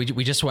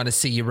 We just want to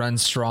see you run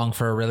strong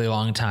for a really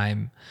long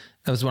time.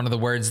 That was one of the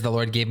words the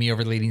Lord gave me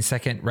over Leading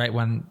Second, right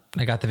when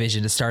I got the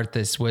vision to start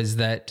this, was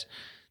that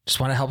just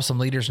want to help some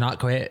leaders not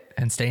quit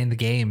and stay in the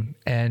game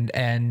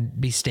and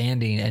be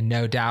standing. And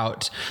no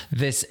doubt,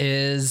 this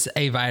is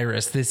a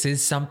virus. This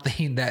is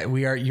something that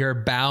you're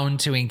bound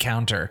to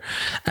encounter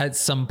at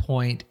some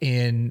point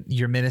in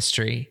your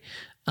ministry.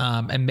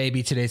 And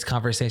maybe today's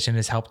conversation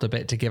has helped a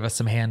bit to give us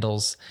some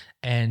handles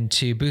and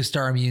to boost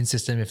our immune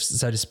system, if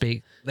so to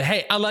speak.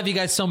 Hey, I love you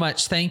guys so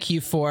much. Thank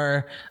you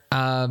for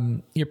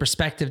your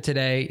perspective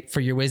today, for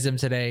your wisdom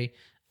today.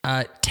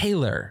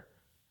 Taylor,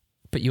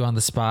 put you on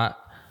the spot.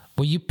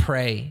 Will you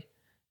pray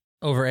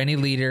over any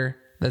leader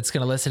that's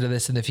going to listen to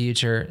this in the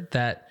future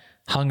that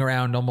hung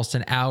around almost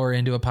an hour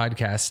into a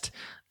podcast,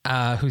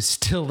 who's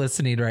still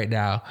listening right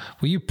now?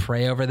 Will you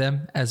pray over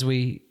them as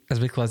we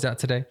close out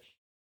today?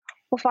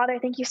 Well, Father,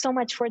 thank you so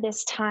much for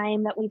this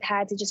time that we've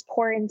had to just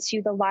pour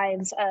into the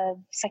lives of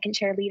second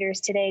chair leaders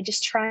today,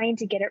 just trying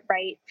to get it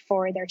right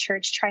for their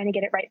church, trying to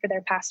get it right for their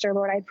pastor.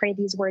 Lord, I pray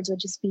these words would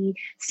just be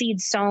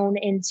seeds sown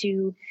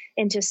into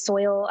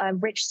soil,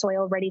 rich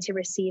soil, ready to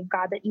receive,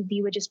 God, that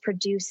you would just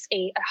produce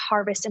a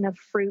harvest and a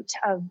fruit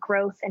of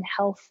growth and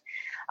health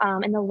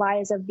in the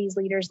lives of these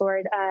leaders,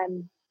 Lord.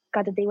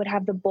 God, that they would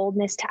have the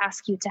boldness to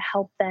ask you to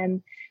help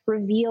them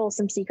reveal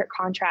some secret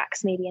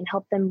contracts maybe and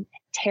help them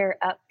tear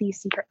up these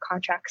secret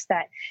contracts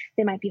that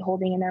they might be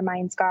holding in their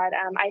minds, God.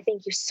 I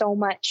thank you so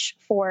much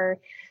for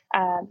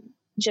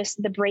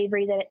just the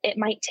bravery that it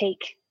might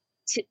take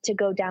to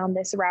go down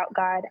this route,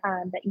 God,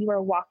 that you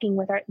are walking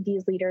with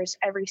these leaders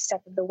every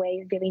step of the way.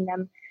 You're giving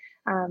them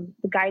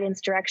the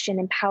guidance, direction,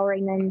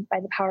 empowering them by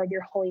the power of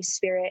your Holy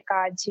Spirit,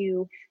 God,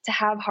 to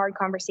have hard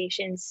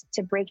conversations,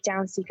 to break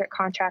down secret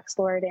contracts,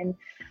 Lord. And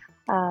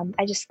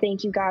I just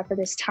thank you, God, for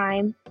this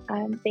time.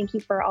 Thank you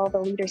for all the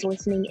leaders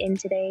listening in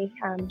today.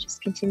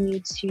 Just continue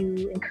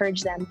to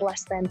encourage them,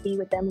 bless them, be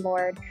with them,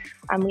 Lord.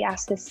 We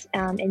ask this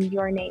in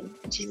your name,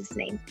 in Jesus'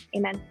 name.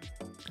 Amen.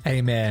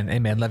 Amen.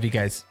 Amen. Love you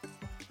guys.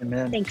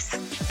 Amen. Thanks.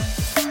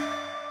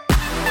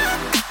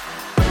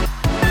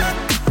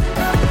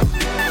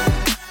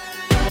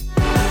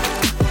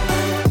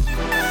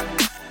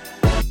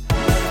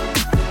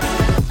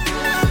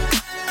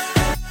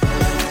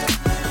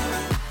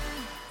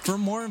 For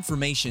more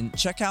information,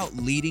 check out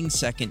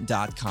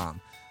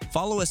leadingsecond.com.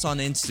 Follow us on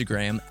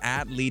Instagram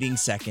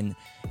 @leadingsecond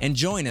and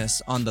join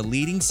us on the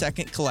Leading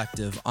Second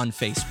Collective on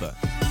Facebook.